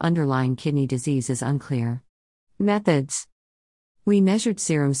severity of underlying kidney disease is unclear. Methods. We measured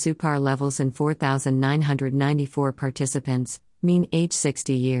serum SUPAR levels in 4,994 participants, mean age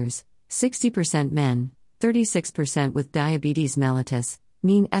 60 years, 60% men, 36% with diabetes mellitus,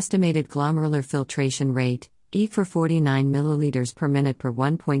 mean estimated glomerular filtration rate, E for 49 milliliters per minute per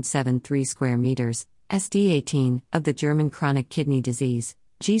 1.73 square meters, SD18, of the German chronic kidney disease,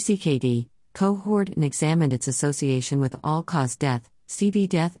 GCKD, cohort and examined its association with all-cause death, CV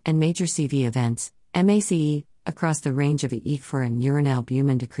death and major CV events, MACE, across the range of EFR and urine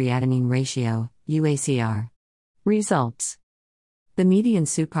albumin to creatinine ratio, UACR. Results. The median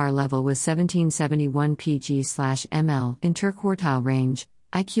SUPAR level was 1771 pg/ml in terquartile range,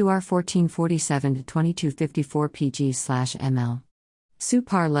 IQR 1447 to 2254 pg/ml.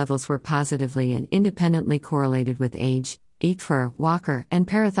 SUPAR levels were positively and independently correlated with age, EFR, Walker, and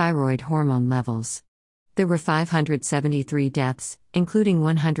parathyroid hormone levels. There were 573 deaths, including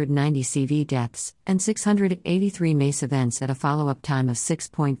 190 CV deaths, and 683 MACE events at a follow-up time of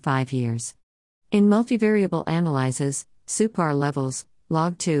 6.5 years. In multivariable analyses, SUPAR levels,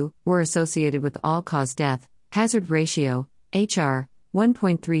 log2, were associated with all-cause death, hazard ratio, HR,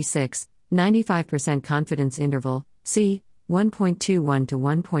 1.36, 95% confidence interval, C, 1.21 to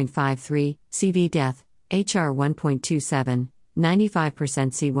 1.53, CV death, HR 1.27,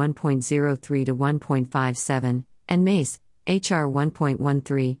 95% C 1.03 to 1.57, and MACE, HR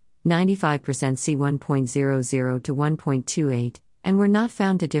 1.13, 95% C 1.00 to 1.28, and were not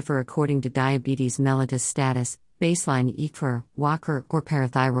found to differ according to diabetes mellitus status, baseline EFR, Walker, or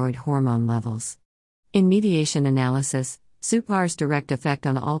parathyroid hormone levels. In mediation analysis, SUPAR's direct effect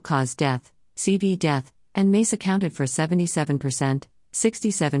on all-cause death, CV death, and MACE accounted for 77%,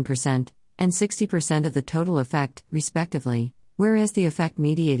 67%, and 60% of the total effect, respectively, whereas the effect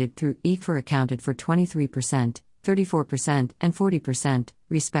mediated through EFR accounted for 23%, 34%, and 40%,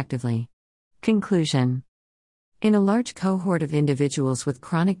 respectively. Conclusion. In a large cohort of individuals with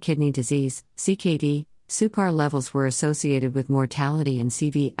chronic kidney disease, CKD, suCAR levels were associated with mortality and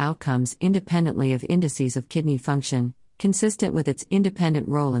CV outcomes independently of indices of kidney function, consistent with its independent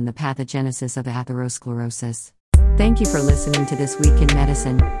role in the pathogenesis of atherosclerosis. Thank you for listening to This Week in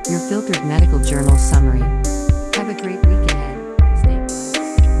Medicine, your filtered medical journal summary. Have a great week.